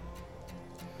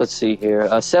 let's see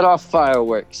here, set off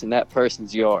fireworks in that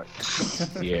person's yard.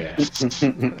 Yeah.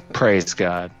 Praise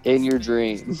God. In your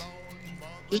dream,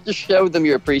 just to show them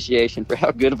your appreciation for how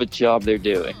good of a job they're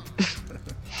doing.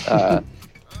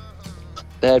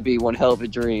 That'd be one hell of a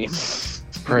dream.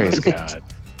 Praise God.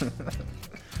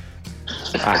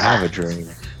 I have a dream.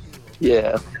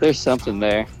 Yeah, there's something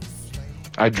there.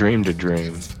 I dreamed a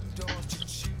dream.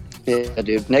 Yeah,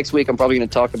 dude. Next week I'm probably going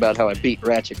to talk about how I beat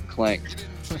Ratchet and Clank.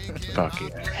 Fuck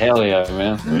yeah. Hell yeah,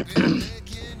 man.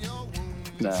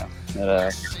 No,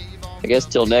 but, I guess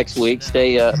till next week,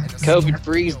 stay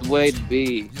COVID-free is the way to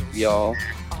be, y'all.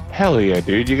 Hell yeah,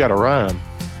 dude. You gotta run.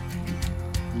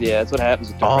 Yeah, that's what happens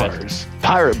with depression. Bars.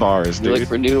 Pirate bars, You look dude.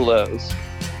 for new lows.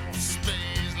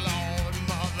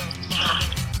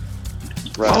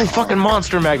 Right. Oh, fucking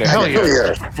Monster Magnet. Hell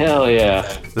yeah. Hell yeah.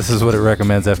 This is what it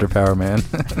recommends after Power Man.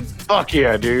 Fuck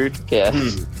yeah, dude. Yeah.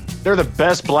 They're the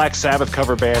best Black Sabbath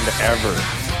cover band ever.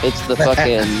 It's the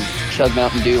fucking Chug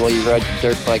Mountain Dew while you ride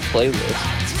your dirt bike playlist.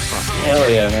 Hell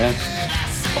yeah, man.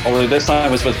 Only this time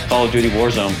it was with Call of Duty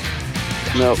Warzone.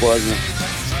 No, it wasn't.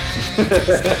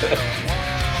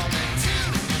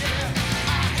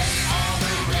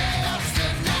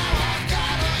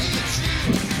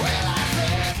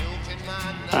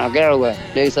 I'll go away.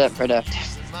 Do something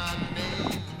productive.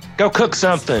 Go cook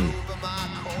something.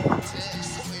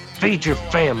 Feed your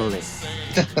family.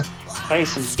 Play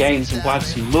some games and watch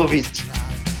some movies.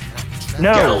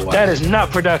 No, that is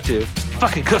not productive.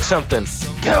 Fucking cook something.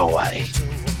 Go away.